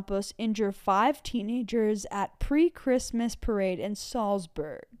Krampus injure 5 teenagers at pre-Christmas parade in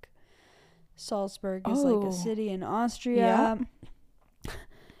Salzburg. Salzburg is like a city in Austria.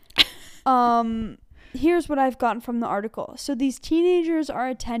 Yeah. Here's what I've gotten from the article. So these teenagers are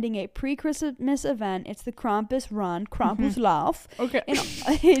attending a pre-Christmas event. It's the Krampus Run, Krampus Lauf,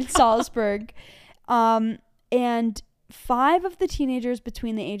 in Salzburg. And 5 of the teenagers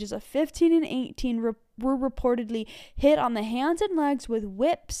between the ages of 15 and 18 were reportedly hit on the hands and legs with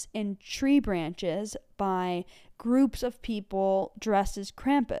whips and tree branches by groups of people dressed as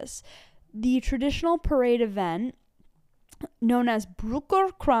Krampus. The traditional parade event, known as Brucker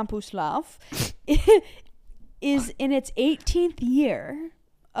Krampuslauf, is in its 18th year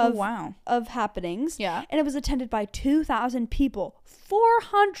of happenings. Yeah. And it was attended by 2,000 people,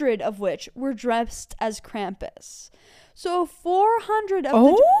 400 of which were dressed as Krampus. So 400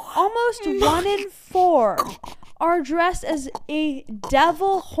 of almost 1 in 4 are dressed as a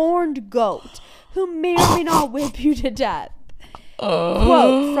devil-horned goat who may or may not whip you to death.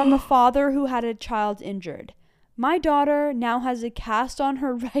 Quote from a father who had a child injured: "My daughter now has a cast on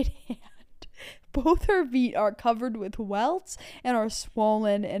her right hand. Both her feet are covered with welts and are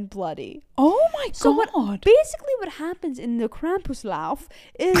swollen and bloody." Oh my God. So what happens in the Krampuslauf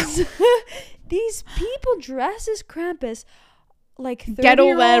is these people dress as Krampus, like 30 get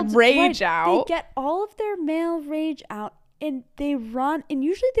all their rage out. They get all of their male rage out. And they run, and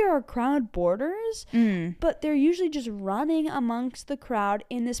usually there are crowd borders, but they're usually just running amongst the crowd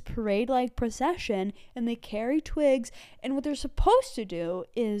in this parade-like procession, and they carry twigs, and what they're supposed to do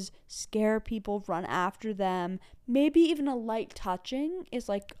is scare people, run after them. Maybe even a light touching is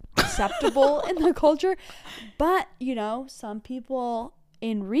like acceptable in the culture, but you know, some people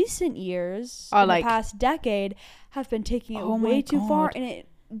in recent years, in the past decade, have been taking it way too far, and it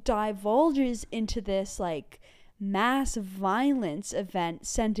divulges into this like mass violence event,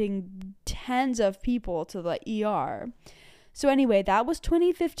 sending tens of people to the ER. So anyway, that was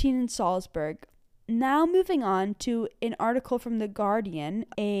 2015 in Salzburg. Now moving on to an article from The Guardian.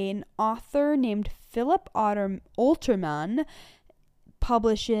 An author named Philip Oltermann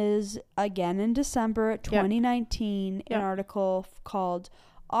publishes again in December 2019 an article called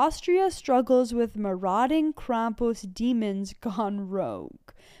 "Austria Struggles with Marauding Krampus Demons Gone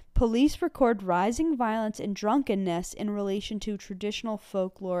Rogue. Police record rising violence and drunkenness in relation to traditional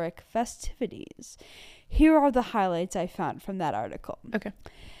folkloric festivities." Here are the highlights I found from that article. Okay.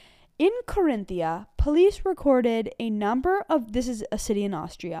 In Carinthia, police recorded a number of, this is a city in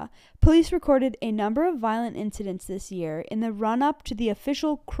Austria, police recorded a number of violent incidents this year in the run-up to the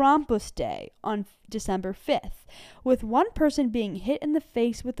official Krampus Day on December 5th, with one person being hit in the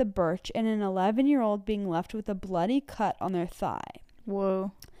face with a birch and an 11-year-old being left with a bloody cut on their thigh.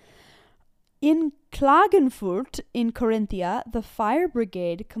 Whoa. In Klagenfurt, in Carinthia, the fire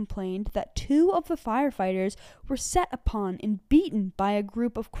brigade complained that 2 of the firefighters were set upon and beaten by a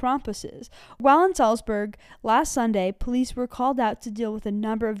group of Krampuses. While in Salzburg, last Sunday, police were called out to deal with a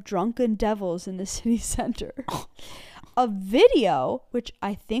number of drunken devils in the city center. A video, which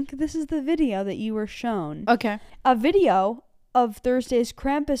I think this is the video that you were shown. Okay. A video of Thursday's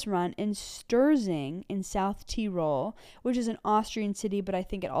Krampus run in Sturzing in South Tyrol, which is an Austrian city, but I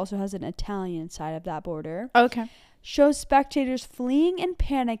think it also has an Italian side of that border. Okay. Shows spectators fleeing in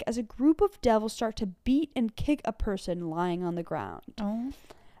panic as a group of devils start to beat and kick a person lying on the ground. Oh.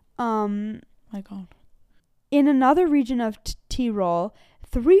 My God. In another region of Tyrol,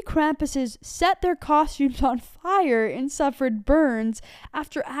 3 Krampuses set their costumes on fire and suffered burns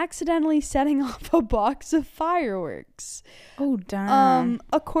after accidentally setting off a box of fireworks. Oh, damn.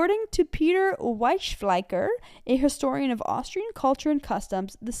 According to Peter Weichfleicher, a historian of Austrian culture and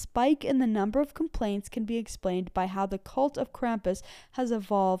customs, the spike in the number of complaints can be explained by how the cult of Krampus has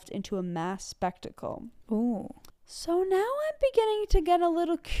evolved into a mass spectacle. Oh. So now I'm beginning to get a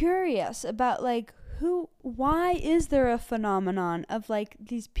little curious about, like, why is there a phenomenon of, like,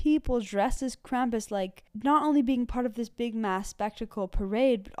 these people dressed as Krampus, like, not only being part of this big mass spectacle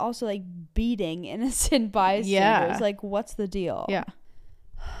parade, but also, like, beating innocent bystanders? Yeah. Like, what's the deal? Yeah.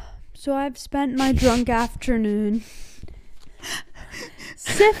 So I've spent my drunk afternoon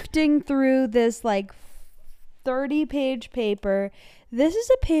sifting through this, like, 30-page paper. This is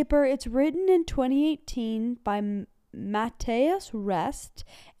a paper, it's written in 2018 by Matthias Rest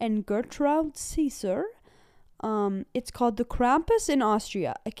and Gertrude Caesar. It's called The Krampus in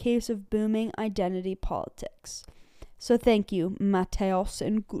Austria, a case of booming identity politics. So thank you, Matthias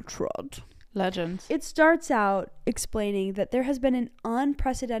and Gertrude. Legends. It starts out explaining that there has been an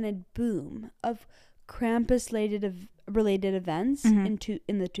unprecedented boom of Krampus-related events in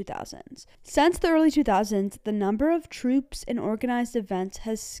the 2000s. Since the early 2000s, the number of troops and organized events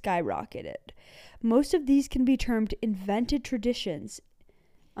has skyrocketed. Most of these can be termed invented traditions.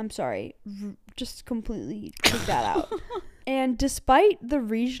 I'm sorry, just completely take that out. And despite the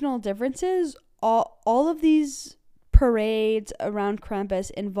regional differences, all of these parades around Krampus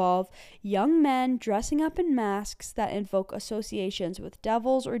involve young men dressing up in masks that invoke associations with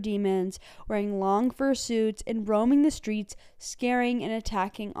devils or demons, wearing long fur suits, and roaming the streets, scaring and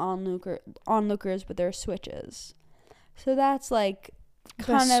attacking onlookers with their switches. So that's like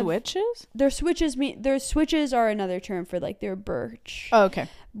kind of switches? Their switches are another term for, like, their birch. Oh, okay.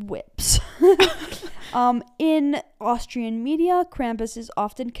 Whips. In Austrian media, Krampus is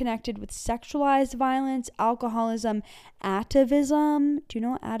often connected with sexualized violence, alcoholism, atavism. Do you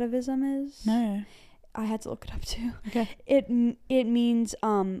know what atavism is? No. I had to look it up too. Okay. It means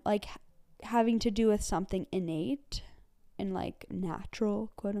like having to do with something innate and, like,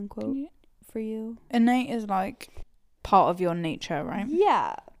 natural, quote unquote, for you. Innate is like part of your nature, right?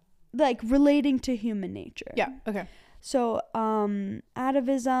 Yeah. Like relating to human nature. Yeah. Okay. So,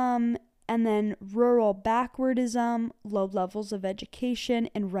 atavism, and then rural backwardism, low levels of education,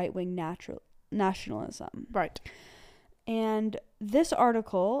 and right-wing nationalism. Right. And this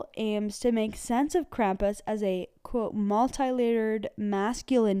article aims to make sense of Krampus as a, quote, multi-layered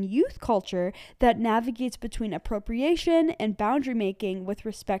masculine youth culture that navigates between appropriation and boundary making with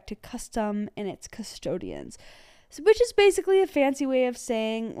respect to custom and its custodians. Which is basically a fancy way of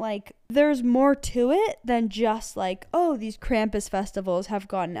saying, like, there's more to it than just, like, oh, these Krampus festivals have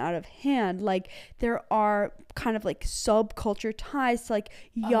gotten out of hand. Like, there are kind of, like, subculture ties to, like,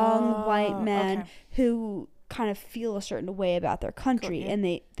 young white men who kind of feel a certain way about their country. And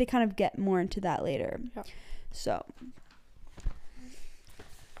they kind of get more into that later. Yep. So.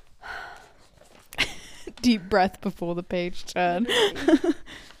 Deep breath before the page turn.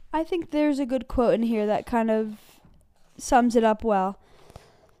 I think there's a good quote in here that kind of sums it up well.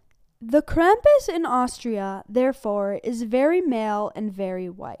 The Krampus in Austria, therefore, is very male and very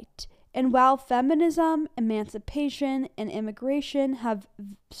white. And while feminism, emancipation, and immigration have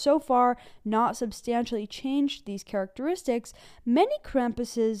so far not substantially changed these characteristics, many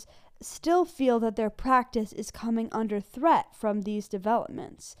Krampuses still feel that their practice is coming under threat from these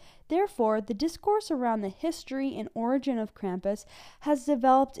developments. Therefore, the discourse around the history and origin of Krampus has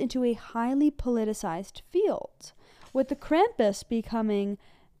developed into a highly politicized field, with the Krampus becoming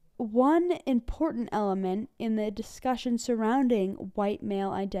one important element in the discussion surrounding white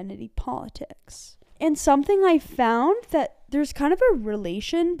male identity politics. And something I found that there's kind of a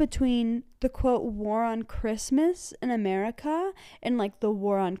relation between the, quote, war on Christmas in America and, like, the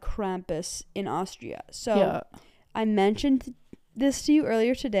war on Krampus in Austria. So I mentioned this to you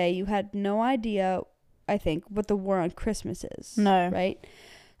earlier today. You had no idea, I think, what the war on Christmas is. No. Right?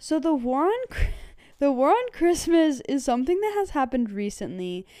 So the war on Christmas is something that has happened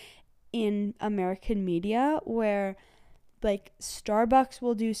recently in American media where, like, Starbucks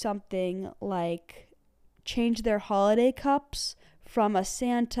will do something like change their holiday cups from a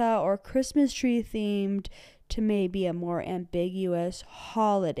Santa or Christmas tree themed to maybe a more ambiguous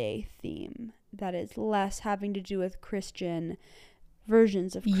holiday theme that is less having to do with Christian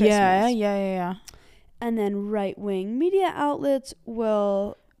versions of Christmas. Yeah. And then right-wing media outlets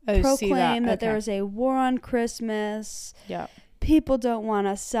will proclaim that there is a war on Christmas. Yeah. People don't want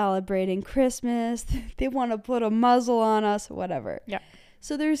us celebrating Christmas. They want to put a muzzle on us, whatever. Yeah.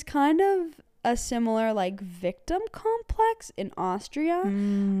 So there's kind of a similar like victim complex in Austria,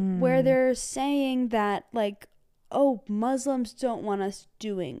 where they're saying that like, oh, Muslims don't want us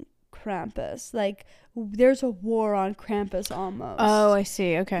doing Krampus. Like, there's a war on Krampus almost. Oh, I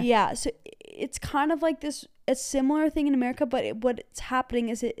see. Okay. Yeah, so it's kind of like this, a similar thing in America, but what's happening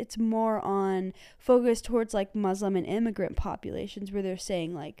is it's more on focused towards like Muslim and immigrant populations, where they're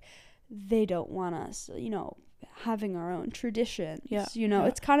saying like they don't want us, you know, having our own traditions. Yeah. You know, Yeah.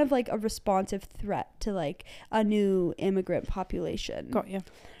 it's kind of like a responsive threat to like a new immigrant population. Got you.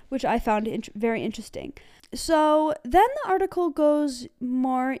 Which I found very interesting. So then the article goes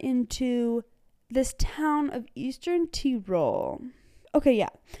more into this town of Eastern Tyrol. Okay, yeah.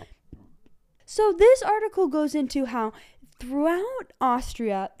 So this article goes into how throughout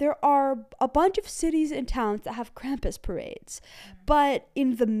Austria, there are a bunch of cities and towns that have Krampus parades. But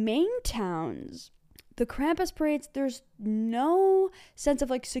in the main towns, the Krampus parades, there's no sense of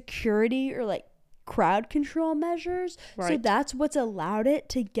like security or like crowd control measures. Right. So that's what's allowed it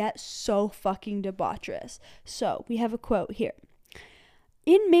to get so fucking debaucherous. So we have a quote here.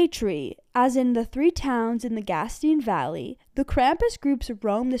 In Matry, as in the 3 towns in the Gastein Valley, the Krampus groups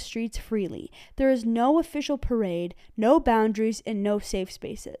roam the streets freely. There is no official parade, no boundaries, and no safe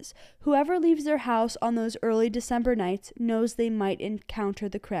spaces. Whoever leaves their house on those early December nights knows they might encounter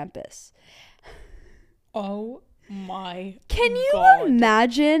the Krampus. Oh my Can you God.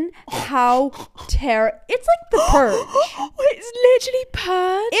 imagine how it's like the Purge. It's literally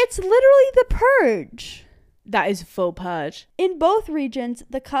Purge. It's literally the Purge. That is full Purge. In both regions,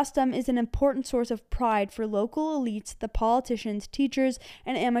 the custom is an important source of pride for local elites, the politicians, teachers,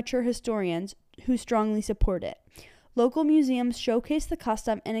 and amateur historians who strongly support it. Local museums showcase the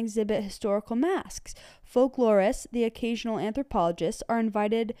custom and exhibit historical masks. Folklorists, the occasional anthropologists, are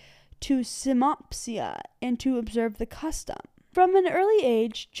invited to synopsia and to observe the custom. From an early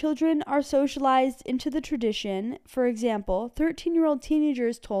age, children are socialized into the tradition. For example, 13-year-old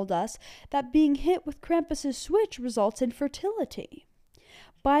teenagers told us that being hit with Krampus's switch results in fertility.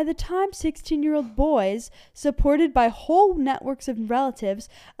 By the time 16-year-old boys, supported by whole networks of relatives,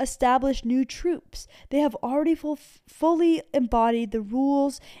 establish new troops, they have already fully embodied the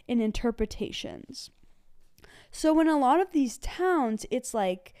rules and interpretations. So in a lot of these towns, it's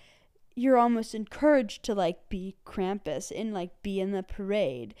like you're almost encouraged to like be Krampus and like be in the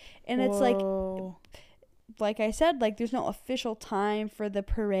parade. And it's like I said, like there's no official time for the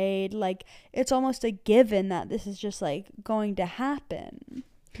parade. Like it's almost a given that this is just like going to happen.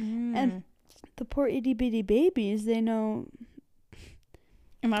 And the poor itty bitty babies, they know.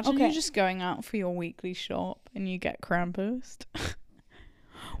 Imagine you just going out for your weekly shop and you get Krampus.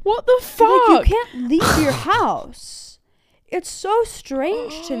 What the fuck? Like, you can't leave your house. It's so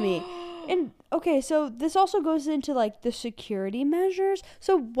strange to me. And okay, so this also goes into like the security measures.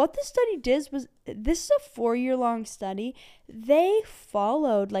 So what the study did was, this is a 4-year-long study. They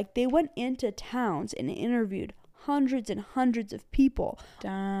followed, like they went into towns and interviewed hundreds and hundreds of people.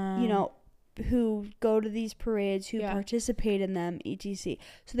 Damn. You know, who go to these parades, who participate in them, etc.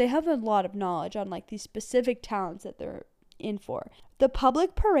 So they have a lot of knowledge on like these specific towns that they're in for. The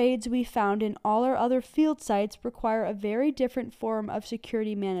public parades we found in all our other field sites require a very different form of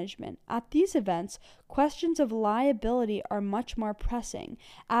security management. At these events, questions of liability are much more pressing,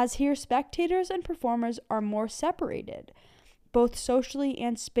 as here spectators and performers are more separated, both socially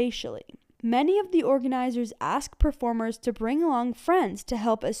and spatially. Many of the organizers ask performers to bring along friends to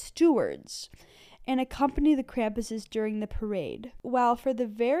help as stewards and accompany the Krampuses during the parade, while for the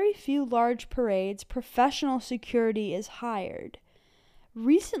very few large parades, professional security is hired.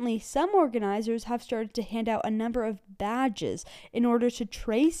 Recently, some organizers have started to hand out a number of badges in order to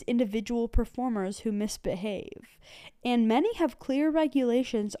trace individual performers who misbehave, and many have clear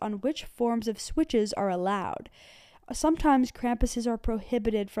regulations on which forms of switches are allowed. Sometimes Krampuses are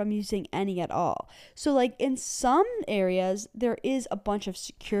prohibited from using any at all. So like in some areas there is a bunch of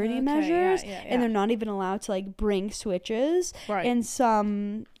security measures and they're not even allowed to like bring switches. Right. And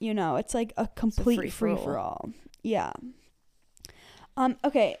some, you know, it's like a complete free for all. Yeah.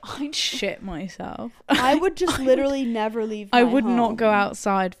 Okay. I'd shit myself. I would just literally never leave my I would home. not go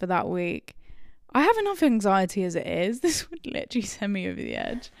outside for that week. I have enough anxiety as it is. This would literally send me over the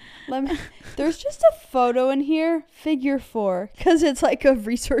edge. There's just a photo in here, figure 4, because it's like a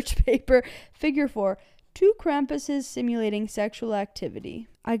research paper. Figure 4, 2 Krampuses simulating sexual activity.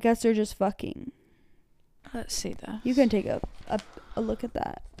 I guess they're just fucking. Let's see this. You can take a look at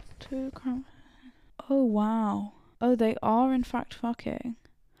that. 2 Krampuses. Oh, wow. Oh, they are in fact fucking.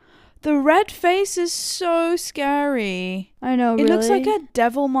 The red face is so scary. I know, It looks like really. a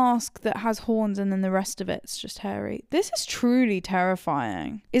devil mask that has horns and then the rest of it's just hairy. This is truly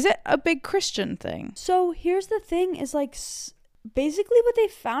terrifying. Is it a big Christian thing? So here's the thing is like basically what they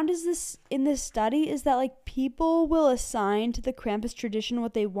found is this in this study is that like people will assign to the Krampus tradition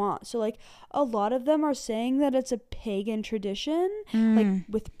what they want. So like a lot of them are saying that it's a pagan tradition, like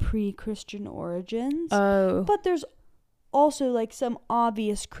with pre-Christian origins. Oh. But there's also like some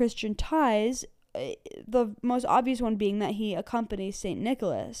obvious Christian ties. The most obvious one being that he accompanies Saint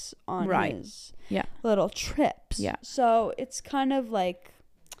Nicholas on his little trips. Yeah. So it's kind of like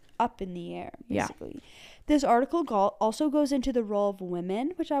up in the air, basically. Yeah. This article also goes into the role of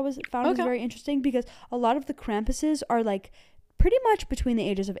women, which I found was very interesting because a lot of the Krampuses are like pretty much between the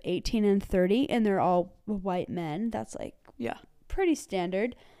ages of 18 and 30, and they're all white men. That's like pretty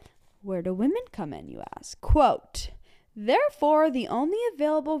standard. Where do women come in, you ask? Quote, therefore, the only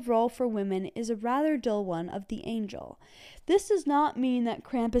available role for women is a rather dull one of the angel. This does not mean that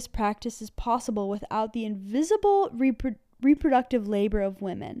Krampus practice is possible without the invisible reproductive labor of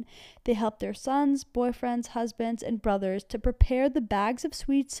women. They help their sons, boyfriends, husbands, and brothers to prepare the bags of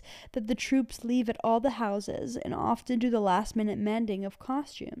sweets that the troops leave at all the houses, and often do the last-minute mending of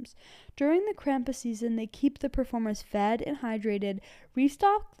costumes. During the Krampus season, they keep the performers fed and hydrated,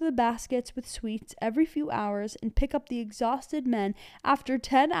 restock the baskets with sweets every few hours, and pick up the exhausted men after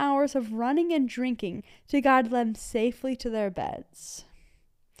 10 hours of running and drinking to guide them safely to their beds.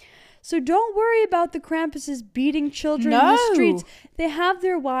 So don't worry about the Krampuses beating children in the streets. They have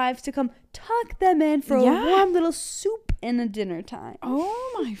their wives to come tuck them in for a warm little soup in the dinner time.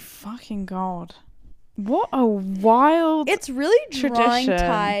 Oh my fucking God. What a wild It's really drawing tradition.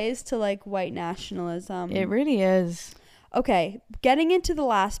 ties to like white nationalism. It really is. Okay, getting into the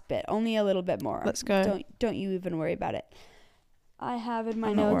last bit, only a little bit more. Let's go. Don't you even worry about it. I have in my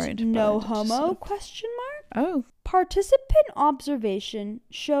I'm not notes, worried, no but homo, question mark? Oh. Participant observation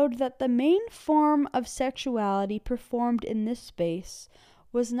showed that the main form of sexuality performed in this space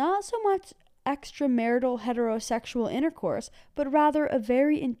was not so much extramarital heterosexual intercourse, but rather a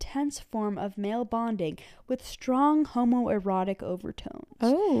very intense form of male bonding with strong homoerotic overtones.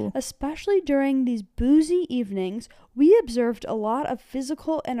 Oh. Especially during these boozy evenings, we observed a lot of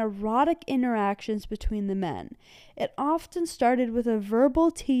physical and erotic interactions between the men. It often started with a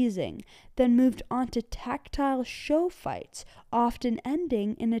verbal teasing, then moved on to tactile show fights, often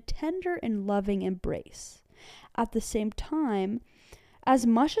ending in a tender and loving embrace. At the same time, as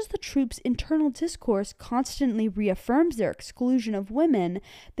much as the troops' internal discourse constantly reaffirms their exclusion of women,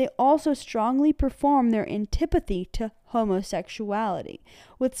 they also strongly perform their antipathy to homosexuality,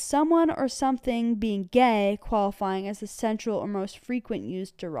 with someone or something being gay qualifying as the central or most frequent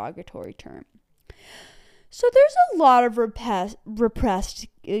used derogatory term. So there's a lot of repressed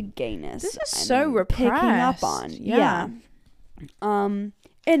gayness. This is so repressed. Picking up on. Yeah. And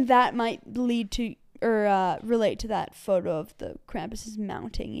that might lead to or relate to that photo of the Krampuses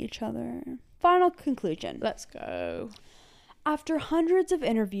mounting each other. Final conclusion. Let's go. After hundreds of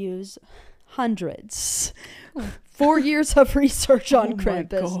interviews, 4 years of research on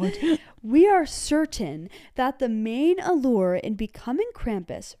Krampus, we are certain that the main allure in becoming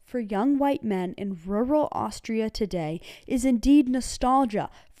Krampus for young white men in rural Austria today is indeed nostalgia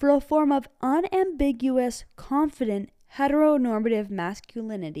for a form of unambiguous, confident, heteronormative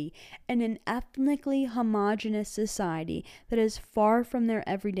masculinity in an ethnically homogeneous society that is far from their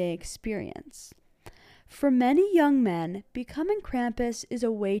everyday experience. For many young men, becoming Krampus is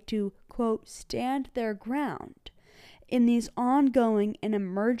a way to, quote, stand their ground in these ongoing and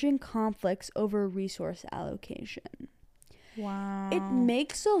emerging conflicts over resource allocation. Wow. It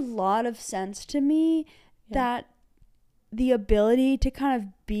makes a lot of sense to me that the ability to kind of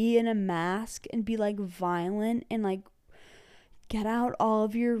be in a mask and be like violent and like get out all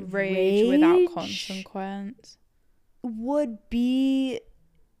of your rage without consequence would be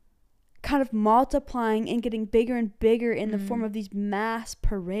kind of multiplying and getting bigger and bigger in the form of these mass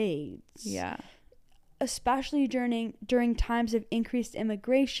parades. Yeah. Especially during times of increased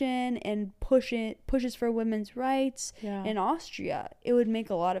immigration and pushes for women's rights in Austria. It would make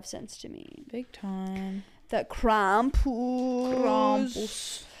a lot of sense to me. Big time. That Krampus.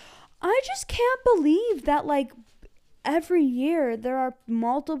 I just can't believe that like every year there are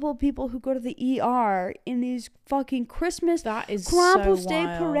multiple people who go to the ER in these fucking Christmas Krampus Day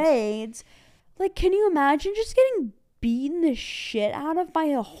parades. Like, can you imagine just getting beaten the shit out of by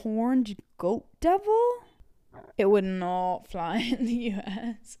a horned goat devil? It would not fly in the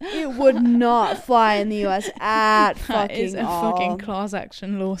US. It would not fly in the US at That fucking is a all. fucking class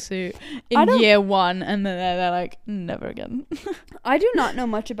action lawsuit in year 1, and then they're like, never again. I do not know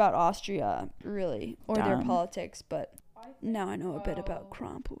much about Austria, really, or their Damn. politics, but now I know a bit about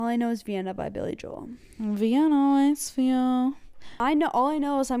Krampus. All I know is Vienna by Billy Joel. Vienna is for... All I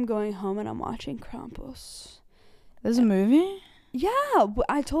know is I'm going home and I'm watching Krampus. There's a movie? Yeah,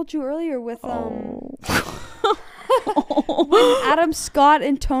 I told you earlier with Oh. with Adam Scott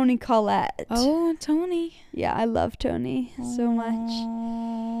and Toni Collette. Oh, Tony. Yeah, I love Tony so much.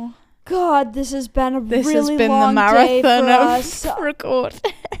 Oh. God, this has been a This really has been long the day marathon for of us. record.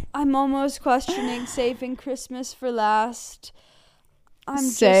 I'm almost questioning saving Christmas for last. I'm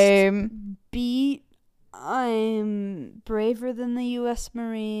Same. just beat. I'm braver than the U.S.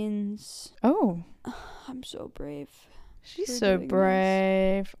 Marines. Oh. I'm so brave. She's for so doing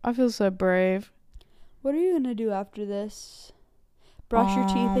brave. I feel so brave. What are you gonna do after this? Brush your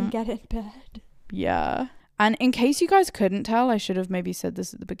teeth and get in bed. Yeah. And in case you guys couldn't tell, I should have maybe said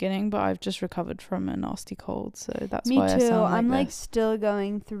this at the beginning, but I've just recovered from a nasty cold, so that's Me why I too. sound I'm like like this. still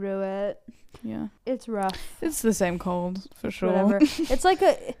going through it. Yeah. It's rough. It's the same cold, for sure. Whatever. It's like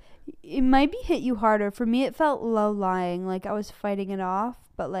it might be hit you harder. For me, it felt low lying, like I was fighting it off,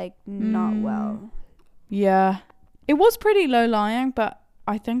 but like not well. Yeah. It was pretty low lying, but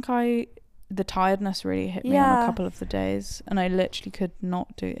I think the tiredness really hit me on a couple of the days, and I literally could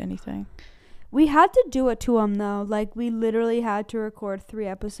not do anything. We had to do it to them though. Like we literally had to record 3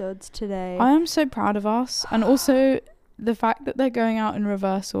 episodes today. I am so proud of us, and also the fact that they're going out in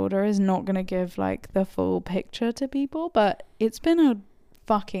reverse order is not going to give like the full picture to people, but it's been a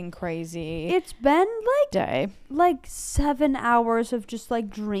fucking crazy It's been day. like 7 hours of just like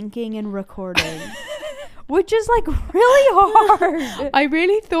drinking and recording. Which is like really hard. I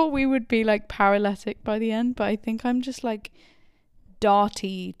really thought we would be like paralytic by the end, but I think I'm just like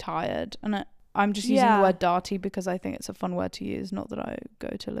darty tired, and I'm just using the word darty because I think it's a fun word to use, not that I go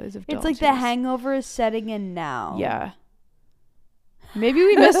to loads of darties. It's like the hangover is setting in now. Yeah. Maybe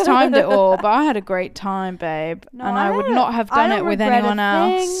we mistimed it all, but I had a great time, babe. No, and I would not have done it with anyone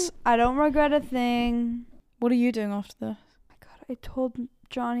else. I don't regret a thing. What are you doing after this? Oh my God, I told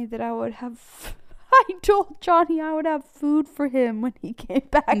Johnny that I would have... I told Johnny I would have food for him when he came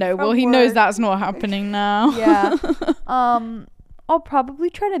back. No, from well, he work. knows that's not happening now. Yeah. I'll probably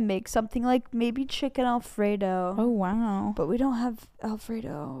try to make something like maybe chicken Alfredo. Oh, wow. But we don't have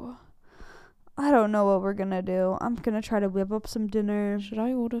Alfredo. I don't know what we're gonna do. I'm gonna try to whip up some dinner. Should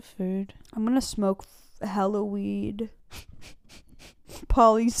I order food? I'm gonna smoke hella weed.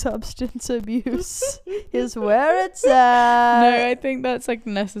 Polysubstance abuse is where it's at. No, I think that's like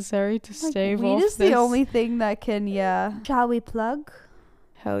necessary to stave off weed is this. the only thing that can, Shall we plug?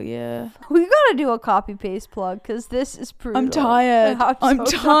 Hell yeah. We gotta do a copy paste plug because this is brutal. I'm tired. I'm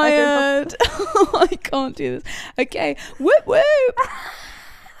so tired. I can't do this. Okay. Whoop whoop.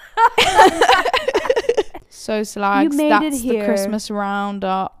 So Slags, that's the Christmas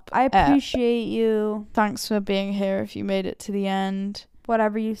roundup. I appreciate you. Thanks for being here if you made it to the end.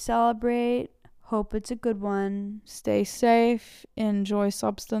 Whatever you celebrate, hope it's a good one. Stay safe, enjoy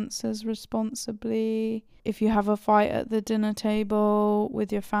substances responsibly. If you have a fight at the dinner table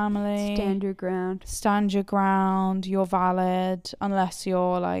with your family, stand your ground. Stand your ground. You're valid, unless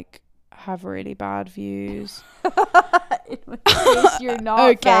you're like have really bad views. In which case you're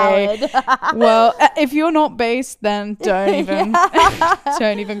not valid. Well, if you're not based, then don't even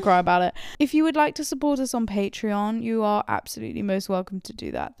don't even cry about it. If you would like to support us on Patreon, you are absolutely most welcome to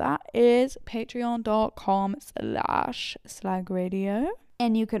do that. That is patreon.com/slagradio.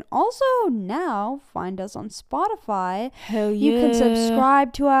 And you can also now find us on Spotify. Hell yeah. You can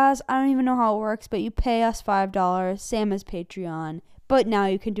subscribe to us. I don't even know how it works, but you pay us $5, same as Patreon. But now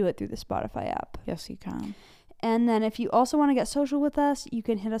you can do it through the Spotify app. Yes, you can. And then if you also want to get social with us, you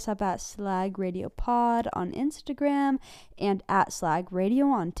can hit us up at Slag Radio Pod on Instagram and at Slag Radio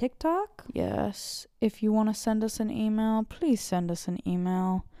on TikTok. Yes. If you want to send us an email, please send us an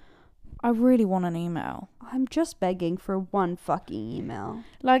email. I really want an email. I'm just begging for one fucking email.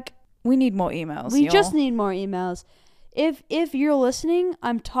 Like, we need more emails. We just need more emails. If you're listening,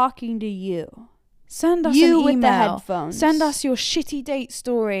 I'm talking to you. Send us you an email. With the headphones. Send us your shitty date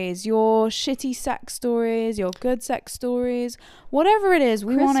stories, your shitty sex stories, your good sex stories, whatever it is.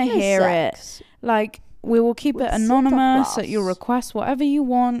 We want to hear it. Like, we will keep it anonymous at your request. Whatever you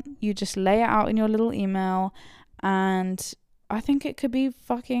want, you just lay it out in your little email, and I think it could be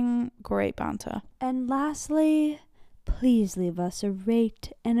fucking great banter. And lastly, please leave us a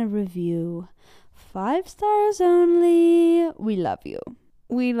rate and a review. 5 stars only. We love you.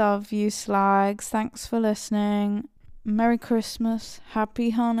 We love you, slags. Thanks for listening. Merry Christmas,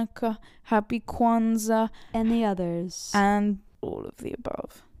 Happy Hanukkah, Happy Kwanzaa, And the others. and all of the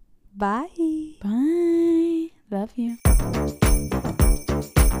above. Bye. Bye. Love you.